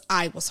because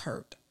I was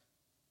hurt.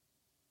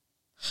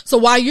 So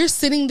while you're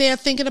sitting there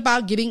thinking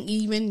about getting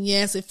even,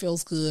 yes, it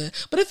feels good,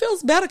 but it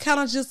feels better kind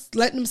of just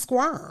letting them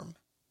squirm.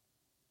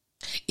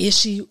 Is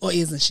she or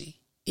isn't she?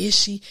 Is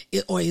she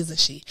or isn't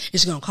she?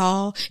 Is she going to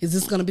call? Is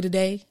this going to be the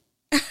day?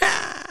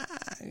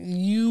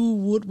 You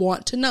would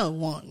want to know,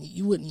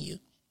 wouldn't you?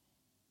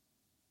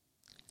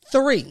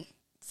 3,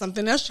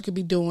 something else you could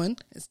be doing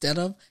instead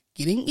of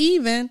getting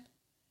even.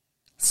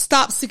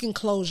 Stop seeking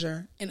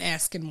closure and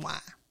asking why.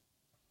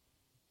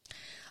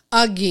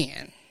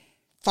 Again,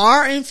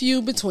 far and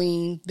few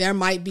between, there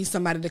might be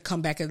somebody to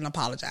come back and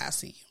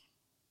apologize to you.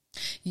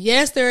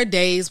 Yes, there are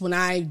days when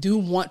I do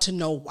want to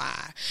know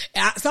why.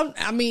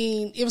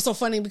 It was so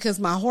funny because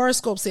my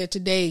horoscope said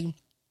today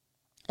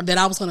that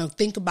I was going to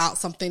think about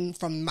something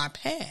from my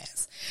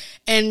past.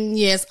 And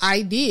yes,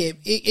 I did.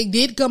 It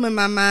did come in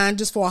my mind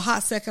just for a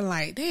hot second,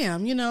 like,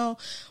 damn,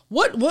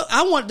 what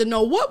I wanted to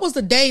know, what was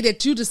the day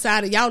that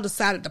y'all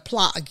decided to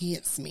plot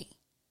against me?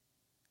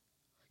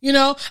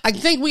 I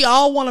think we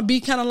all want to be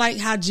kind of like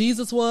how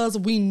Jesus was.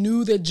 We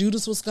knew that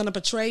Judas was going to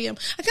betray him.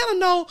 I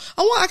kind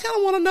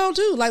of want to know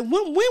too. Like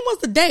when was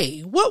the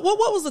day? What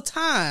was the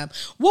time?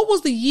 What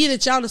was the year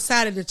that y'all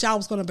decided that y'all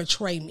was going to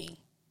betray me?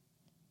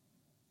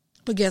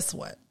 But guess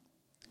what?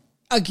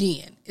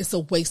 Again, it's a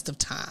waste of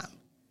time.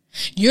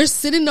 You're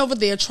sitting over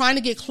there trying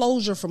to get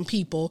closure from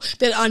people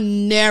that are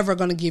never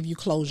going to give you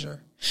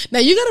closure. Now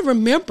you got to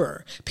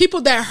remember,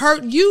 people that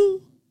hurt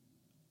you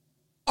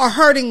are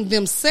hurting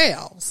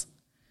themselves.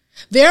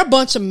 They're a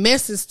bunch of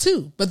messes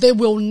too, but they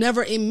will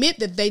never admit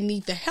that they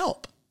need the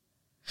help.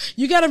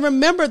 You got to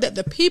remember that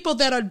the people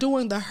that are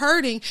doing the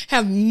hurting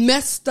have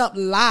messed up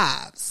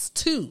lives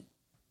too.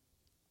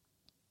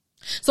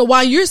 So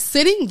while you're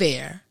sitting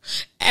there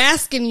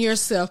asking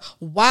yourself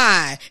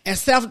why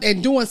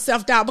and doing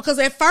self-doubt, because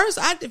at first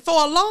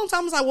for a long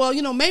time I was like,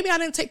 well, maybe I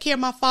didn't take care of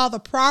my father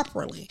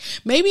properly.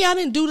 Maybe I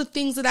didn't do the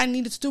things that I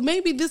needed to do.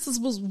 Maybe this was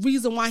the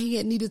reason why he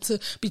had needed to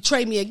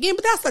betray me again,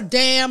 but that's a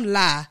damn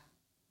lie.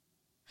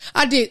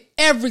 I did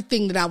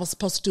everything that I was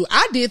supposed to do.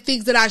 I did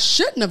things that I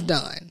shouldn't have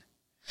done.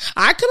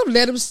 I could have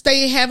let him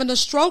stay having a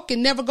stroke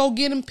and never go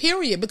get him,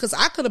 period, because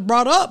I could have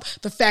brought up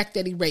the fact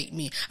that he raped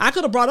me. I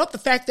could have brought up the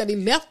fact that he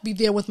left me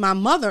there with my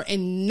mother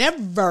and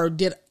never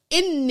did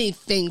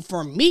anything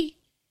for me.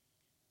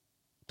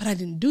 But I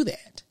didn't do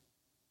that.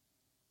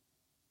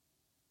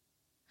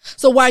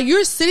 So while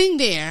you're sitting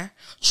there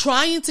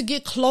trying to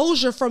get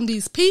closure from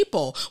these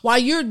people, while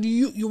you're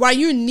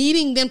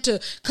needing them to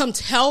come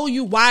tell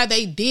you why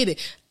they did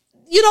it,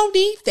 you don't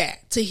need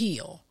that to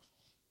heal.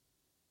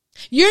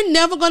 You're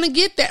never going to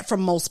get that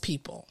from most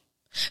people.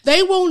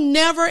 They will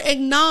never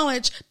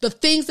acknowledge the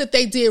things that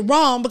they did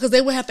wrong because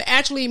they will have to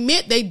actually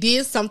admit they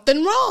did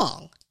something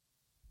wrong.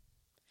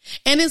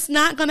 And it's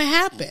not going to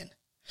happen.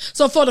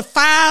 So for the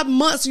 5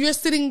 months you're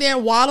sitting there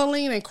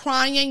waddling and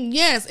crying,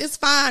 yes, it's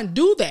fine.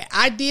 Do that.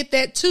 I did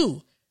that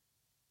too.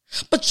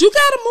 But you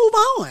got to move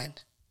on.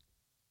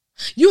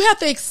 You have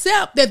to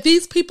accept that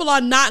these people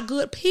are not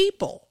good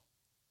people.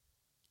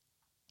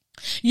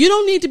 You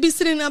don't need to be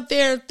sitting up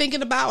there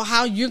thinking about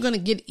how you're going to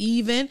get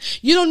even.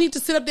 You don't need to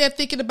sit up there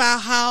thinking about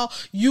how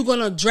you're going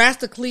to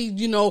drastically,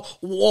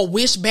 or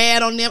wish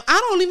bad on them. I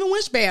don't even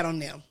wish bad on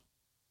them.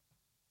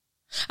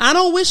 I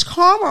don't wish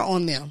karma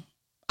on them.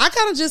 I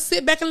kind of just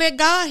sit back and let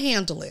God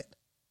handle it.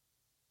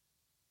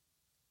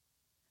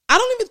 I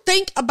don't even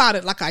think about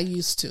it like I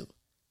used to.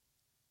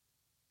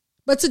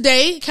 But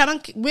today, it kind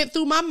of went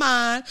through my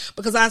mind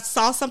because I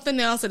saw something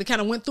else and it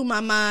kind of went through my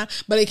mind,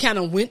 but it kind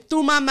of went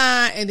through my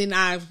mind and then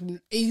I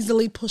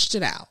easily pushed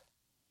it out.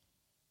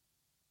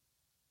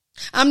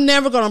 I'm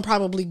never going to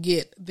probably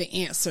get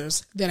the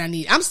answers that I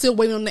need. I'm still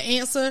waiting on the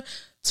answer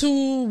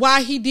to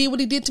why he did what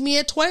he did to me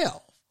at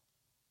 12.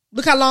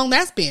 Look how long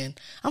that's been.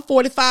 I'm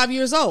 45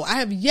 years old. I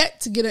have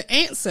yet to get an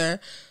answer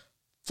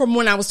from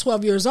when I was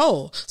 12 years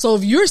old. So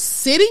if you're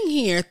sitting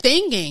here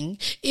thinking,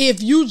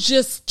 if you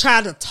just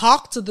try to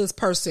talk to this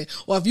person,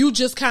 or if you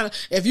just try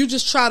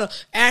to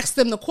ask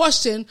them the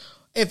question,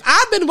 if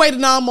I've been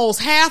waiting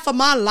almost half of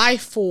my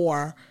life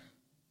for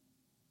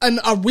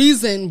a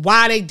reason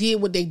why they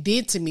did what they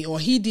did to me, or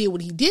he did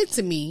what he did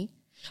to me,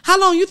 how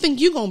long you think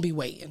you're going to be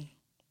waiting?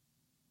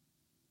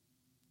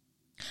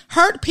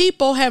 Hurt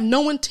people have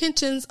no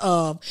intentions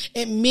of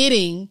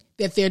admitting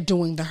that they're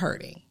doing the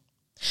hurting.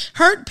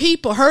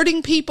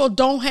 Hurting people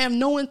don't have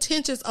no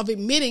intentions of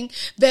admitting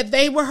that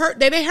they were hurt,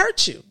 that they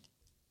hurt you.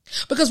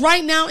 Because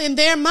right now in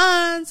their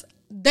minds,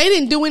 they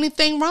didn't do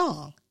anything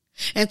wrong.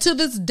 And to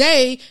this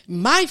day,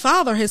 my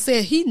father has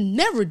said he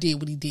never did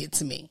what he did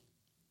to me.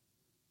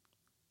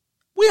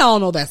 We all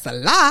know that's a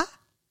lie.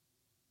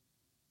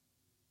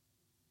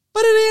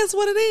 But it is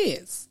what it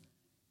is.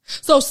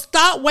 So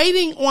stop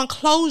waiting on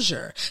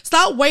closure.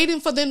 Stop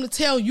waiting for them to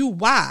tell you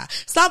why.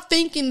 Stop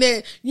thinking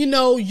that,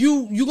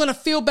 you're going to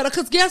feel better.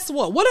 Because guess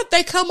what? What if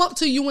they come up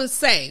to you and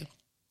say,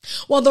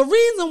 well, the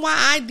reason why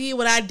I did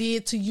what I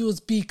did to you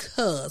is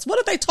because. What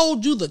if they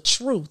told you the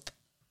truth?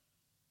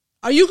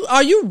 Are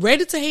you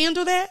ready to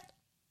handle that?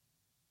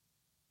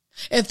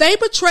 If they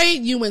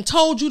betrayed you and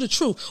told you the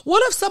truth,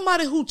 what if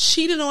somebody who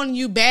cheated on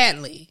you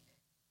badly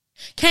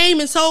came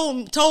and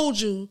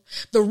told you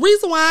the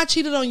reason why I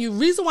cheated on you,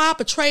 reason why I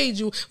betrayed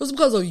you was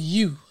because of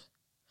you,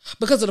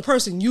 because of the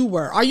person you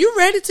were? Are you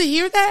ready to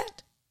hear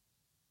that?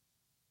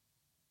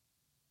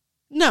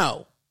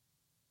 No.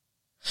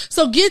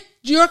 So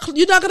you're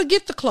not going to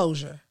get the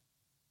closure.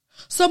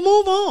 So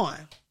move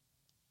on.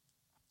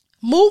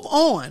 Move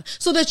on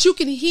so that you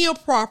can heal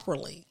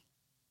properly.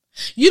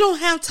 You don't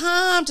have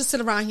time to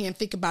sit around here and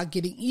think about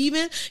getting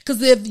even,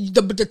 because if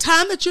the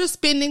time that you're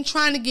spending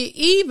trying to get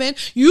even,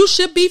 you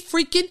should be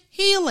freaking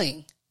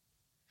healing.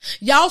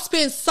 Y'all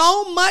spend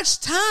so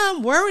much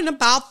time worrying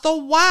about the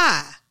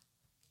why.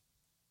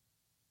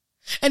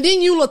 And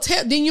then you'll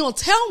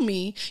tell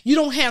me you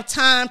don't have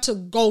time to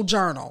go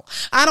journal.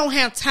 I don't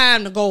have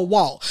time to go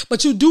walk,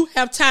 but you do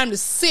have time to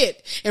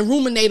sit and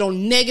ruminate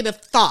on negative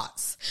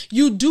thoughts.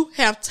 You do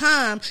have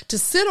time to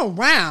sit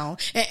around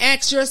and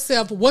ask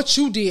yourself what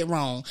you did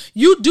wrong.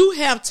 You do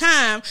have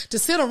time to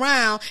sit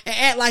around and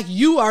act like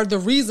you are the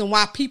reason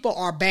why people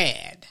are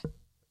bad.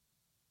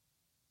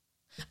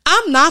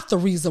 I'm not the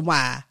reason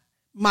why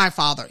my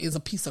father is a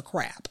piece of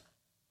crap.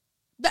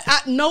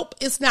 Nope,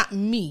 it's not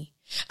me.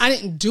 I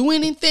didn't do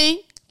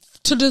anything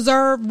to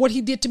deserve what he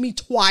did to me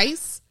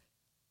twice.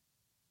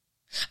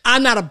 I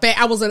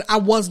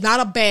was not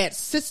a bad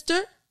sister.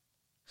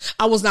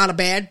 I was not a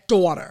bad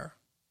daughter.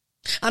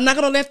 I'm not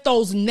going to let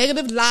those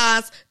negative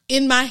lies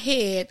in my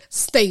head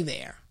stay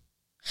there.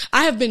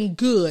 I have been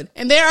good.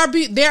 And there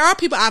are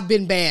people I've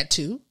been bad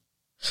to.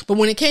 But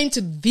when it came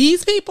to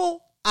these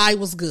people, I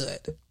was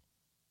good.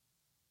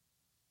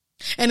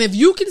 And if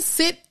you can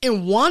sit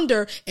and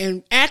wonder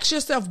and ask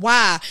yourself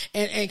why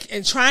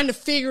and trying to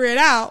figure it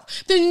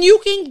out, then you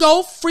can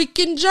go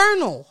freaking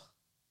journal.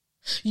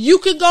 You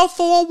can go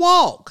for a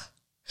walk.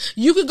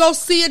 You could go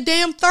see a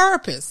damn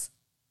therapist.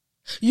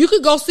 You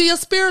could go see a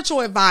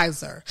spiritual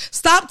advisor.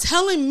 Stop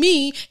telling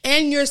me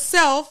and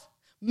yourself,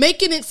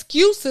 making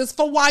excuses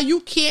for why you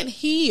can't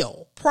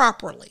heal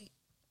properly.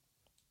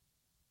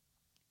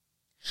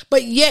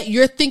 But yet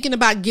you're thinking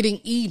about getting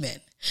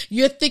even.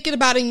 You're thinking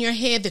about in your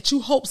head that you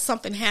hope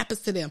something happens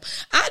to them.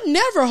 I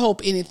never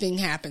hope anything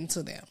happened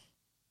to them.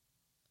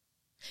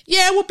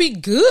 Yeah, it would be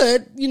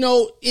good,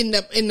 in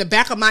the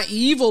back of my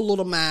evil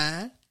little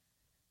mind.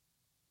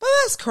 But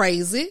that's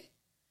crazy.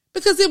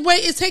 Because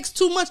it takes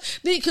too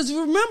much. Because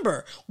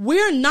remember,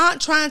 we're not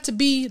trying to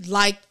be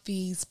like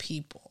these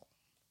people.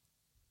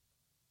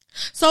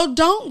 So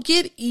don't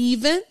get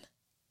even.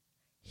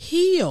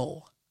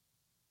 Heal.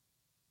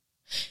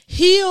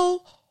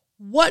 Heal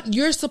what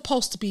you're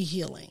supposed to be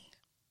healing.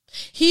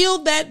 Heal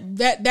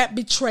that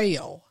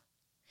betrayal.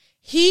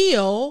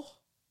 Heal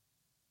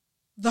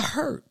the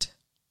hurt.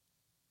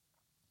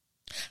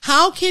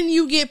 How can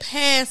you get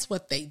past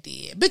what they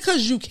did?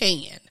 Because you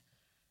can.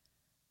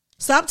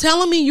 Stop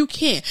telling me you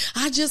can't.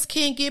 I just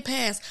can't get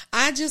past.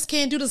 I just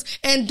can't do this.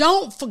 And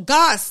don't, for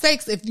God's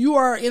sakes, if you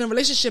are in a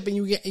relationship and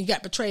you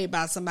got betrayed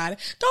by somebody,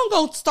 don't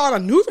go start a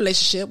new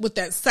relationship with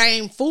that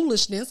same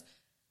foolishness.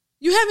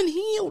 You haven't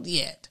healed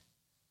yet.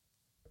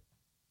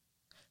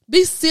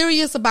 Be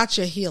serious about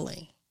your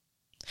healing.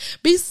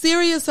 Be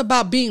serious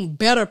about being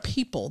better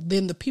people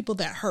than the people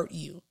that hurt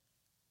you.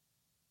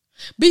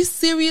 Be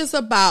serious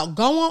about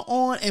going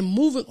on and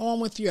moving on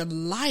with your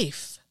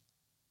life.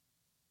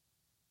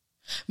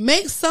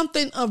 Make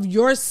something of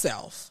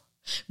yourself.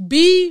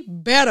 Be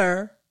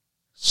better.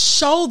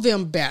 Show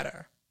them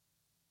better.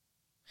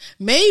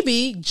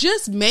 Maybe,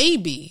 just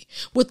maybe,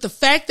 with the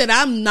fact that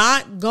I'm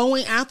not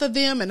going after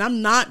them and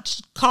I'm not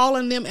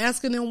calling them,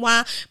 asking them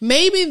why,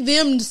 maybe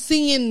them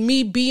seeing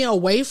me being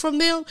away from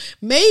them,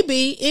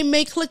 maybe it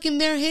may click in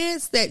their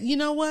heads that, you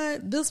know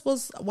what,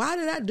 why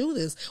did I do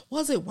this?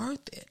 Was it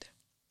worth it?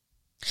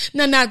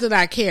 Now, not that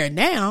I care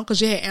now,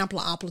 because you had ample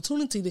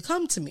opportunity to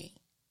come to me.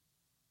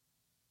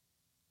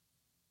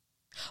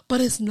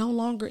 But it's no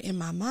longer in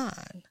my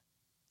mind.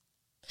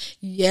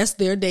 Yes,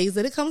 there are days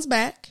that it comes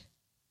back.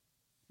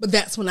 But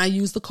that's when I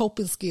use the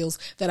coping skills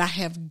that I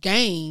have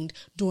gained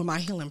during my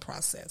healing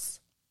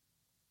process.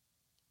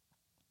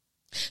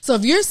 So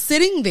if you're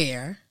sitting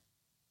there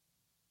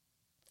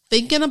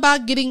thinking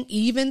about getting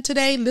even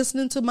today,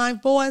 listening to my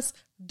voice,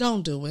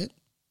 don't do it.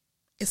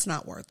 It's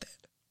not worth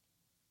it.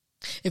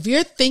 If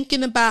you're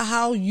thinking about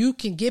how you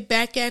can get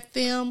back at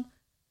them,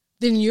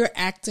 then you're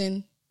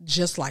acting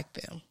just like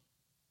them.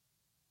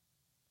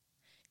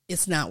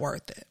 It's not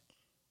worth it.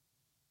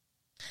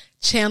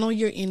 Channel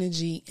your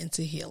energy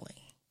into healing.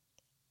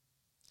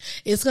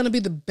 It's going to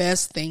be the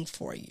best thing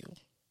for you.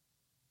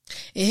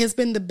 It has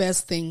been the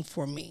best thing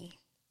for me.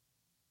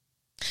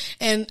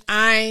 And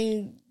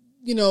I,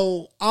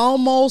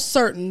 almost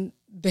certain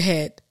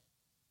that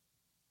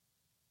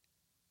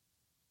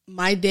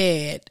my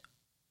dad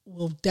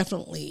will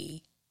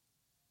definitely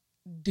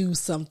do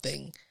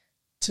something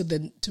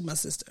to my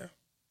sister.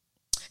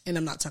 And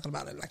I'm not talking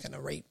about it like in a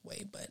rape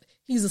way, but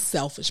he's a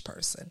selfish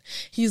person.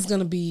 He's going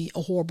to be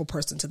a horrible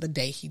person to the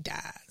day he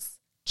dies.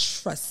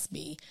 Trust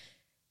me.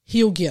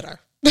 He'll get her.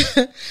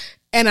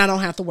 And I don't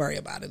have to worry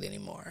about it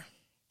anymore.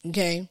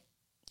 Okay?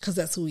 Because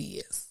that's who he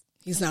is.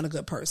 He's not a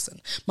good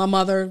person. My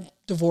mother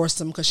divorced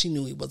him because she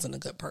knew he wasn't a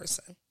good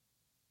person.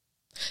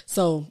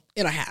 So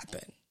it'll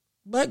happen.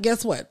 But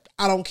guess what?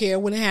 I don't care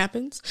when it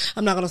happens.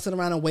 I'm not going to sit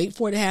around and wait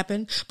for it to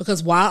happen,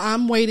 because while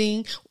I'm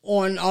waiting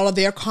on all of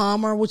their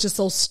karma, which is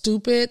so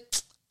stupid,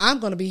 I'm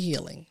going to be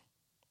healing.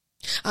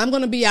 I'm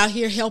going to be out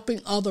here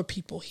helping other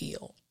people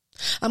heal.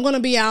 I'm going to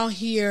be out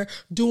here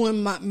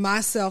doing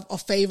myself a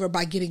favor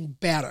by getting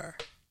better.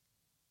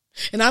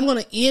 And I'm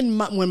going to end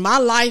when my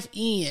life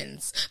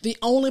ends, the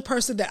only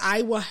person that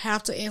I will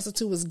have to answer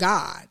to is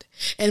God.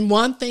 And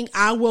one thing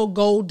I will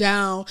go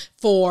down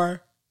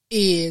for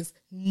is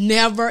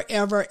never,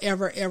 ever,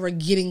 ever, ever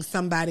getting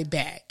somebody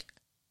back.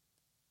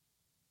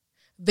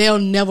 They'll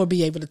never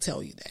be able to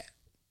tell you that.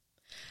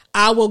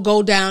 I will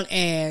go down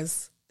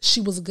as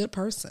she was a good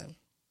person.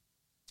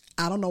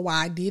 I don't know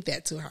why I did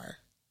that to her.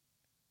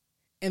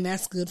 And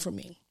that's good for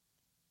me.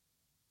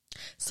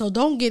 So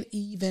don't get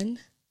even,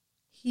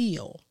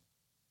 heal.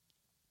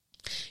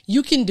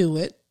 You can do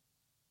it.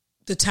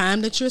 The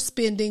time that you're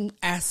spending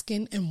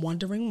asking and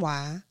wondering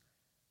why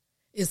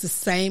is the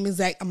same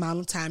exact amount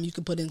of time you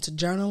can put into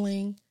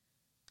journaling,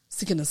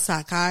 seeking a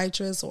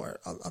psychiatrist or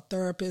a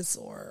therapist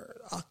or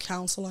a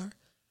counselor,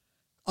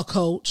 a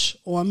coach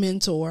or a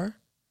mentor.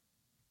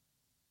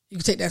 You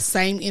can take that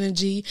same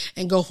energy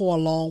and go for a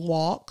long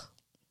walk.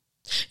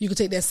 You can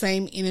take that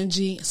same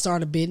energy and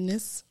start a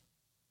business.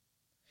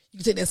 You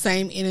can take that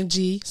same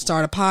energy,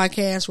 start a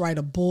podcast, write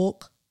a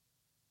book.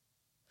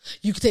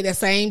 You can take that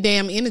same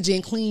damn energy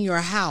and clean your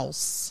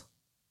house.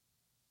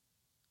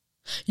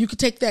 You can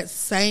take that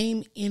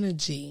same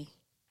energy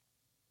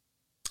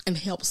and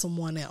help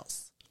someone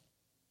else.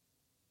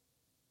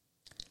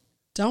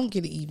 Don't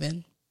get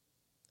even,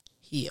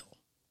 heal.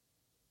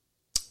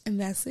 And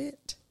that's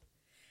it.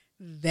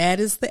 That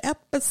is the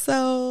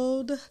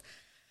episode.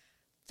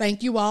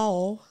 Thank you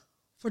all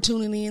for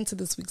tuning in to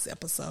this week's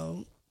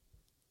episode.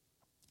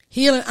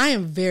 Healing. I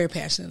am very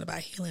passionate about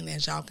healing,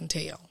 as y'all can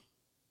tell.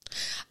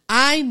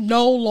 I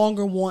no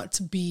longer want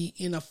to be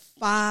in a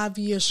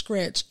 5-year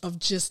stretch of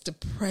just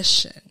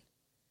depression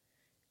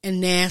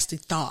and nasty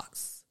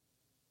thoughts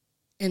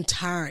and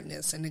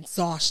tiredness and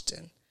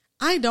exhaustion.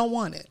 I don't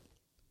want it.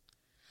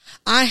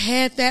 I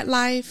had that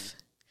life.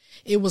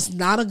 It was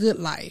not a good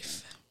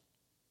life.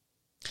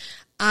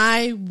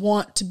 I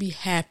want to be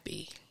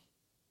happy.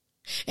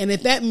 And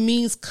if that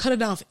means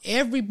cutting off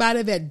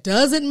everybody that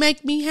doesn't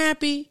make me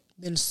happy,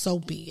 then so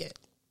be it.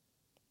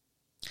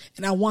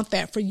 And I want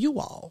that for you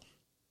all.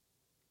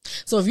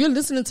 So if you're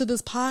listening to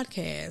this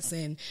podcast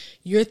and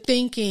you're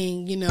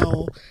thinking,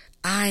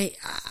 I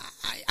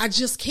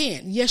just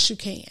can't. Yes, you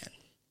can.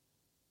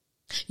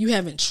 You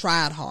haven't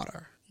tried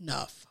harder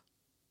enough.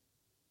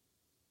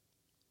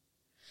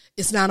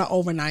 It's not an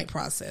overnight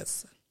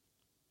process.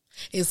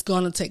 It's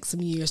going to take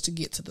some years to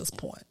get to this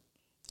point.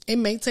 It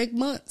may take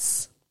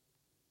months.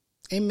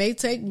 It may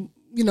take,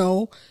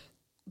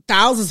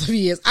 thousands of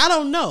years. I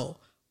don't know.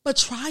 But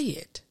try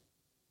it.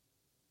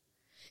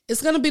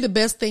 It's going to be the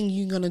best thing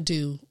you're going to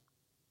do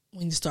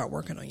when you start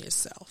working on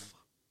yourself.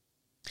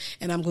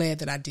 And I'm glad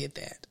that I did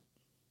that.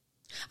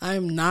 I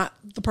am not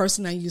the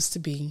person I used to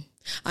be.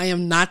 I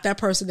am not that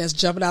person that's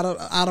jumping out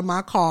of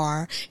my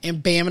car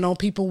and bamming on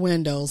people's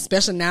windows,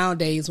 especially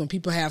nowadays when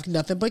people have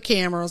nothing but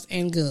cameras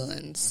and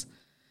guns.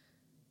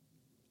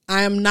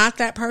 I am not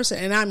that person,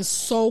 and I'm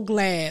so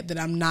glad that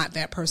I'm not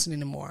that person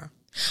anymore.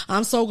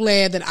 I'm so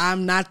glad that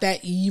I'm not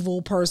that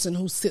evil person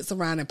who sits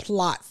around and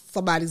plots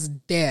somebody's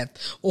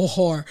death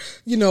or,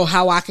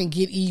 how I can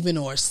get even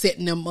or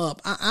setting them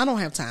up. I don't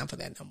have time for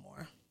that no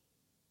more.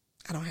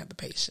 I don't have the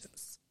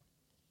patience.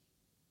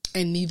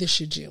 And neither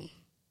should you.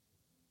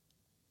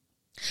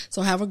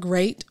 So have a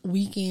great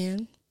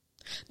weekend.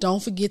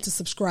 Don't forget to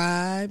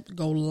subscribe.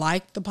 Go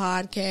like the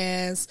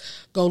podcast.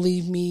 Go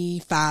leave me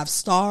 5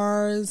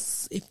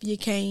 stars if you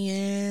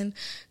can.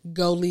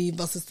 Go leave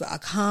us a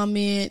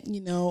comment,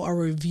 a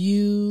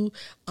review.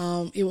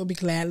 It would be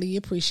gladly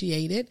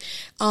appreciated.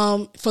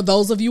 For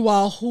those of you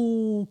all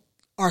who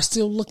are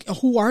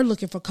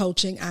looking for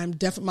coaching,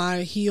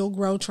 my Heal,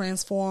 Grow,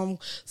 Transform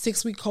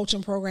 6-week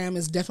coaching program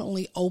is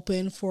definitely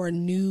open for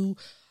new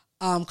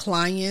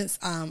clients.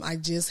 I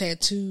just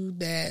had 2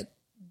 that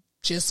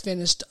just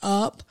finished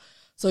up.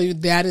 So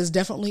that is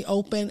definitely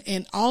open.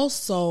 And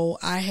also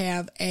I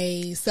have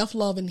a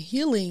self-love and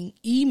healing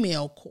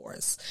email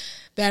course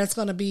that is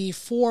going to be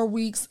 4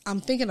 weeks. I'm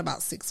thinking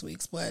about 6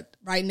 weeks, but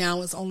right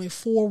now it's only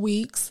 4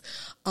 weeks.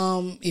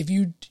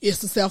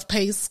 It's a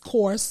self-paced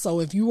course. So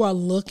if you are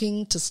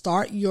looking to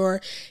start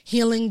your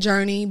healing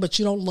journey, but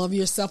you don't love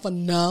yourself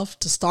enough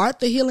to start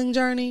the healing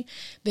journey,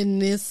 then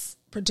this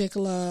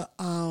particular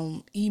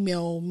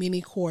email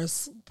mini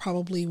course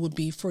probably would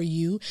be for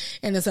you,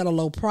 and it's at a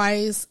low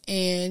price,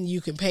 and you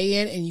can pay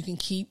it and you can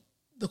keep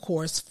the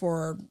course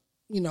for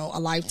a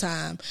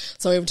lifetime.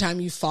 So every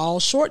time you fall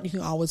short, you can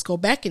always go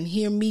back and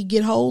hear me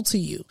get hold to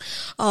you.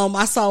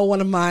 I saw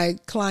one of my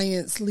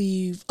clients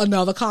leave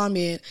another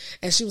comment,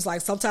 and she was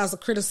like, sometimes the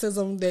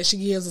criticism that she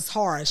gives is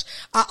harsh.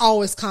 I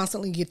always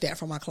constantly get that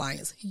from my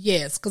clients.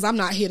 Yes, because I'm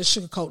not here to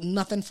sugarcoat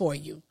nothing for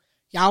you.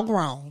 Y'all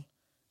grown.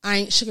 I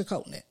ain't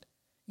sugarcoating it.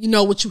 You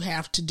know what you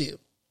have to do,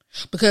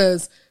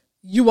 because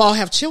you all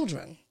have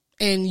children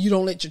and you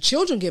don't let your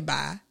children get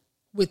by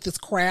with this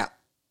crap.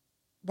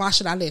 Why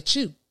should I let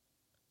you?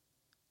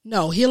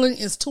 No, healing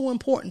is too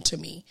important to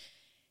me.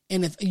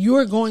 And if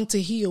you're going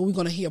to heal, we're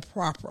going to heal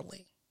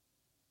properly.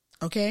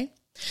 Okay?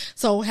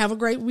 So have a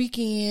great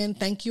weekend.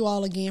 Thank you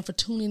all again for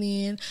tuning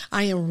in.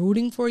 I am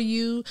rooting for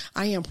you.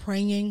 I am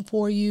praying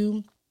for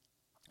you.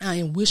 I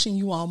am wishing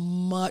you all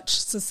much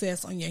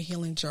success on your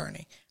healing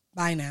journey.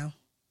 Bye now.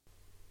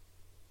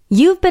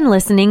 You've been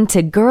listening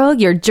to Girl,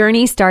 Your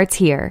Journey Starts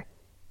Here.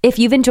 If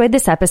you've enjoyed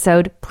this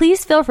episode,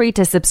 please feel free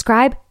to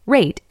subscribe,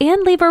 rate,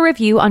 and leave a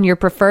review on your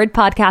preferred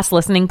podcast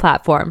listening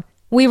platform.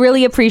 We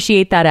really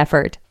appreciate that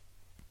effort.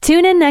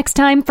 Tune in next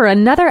time for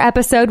another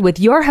episode with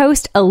your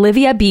host,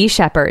 Olivia B.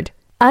 Shepherd.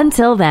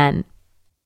 Until then.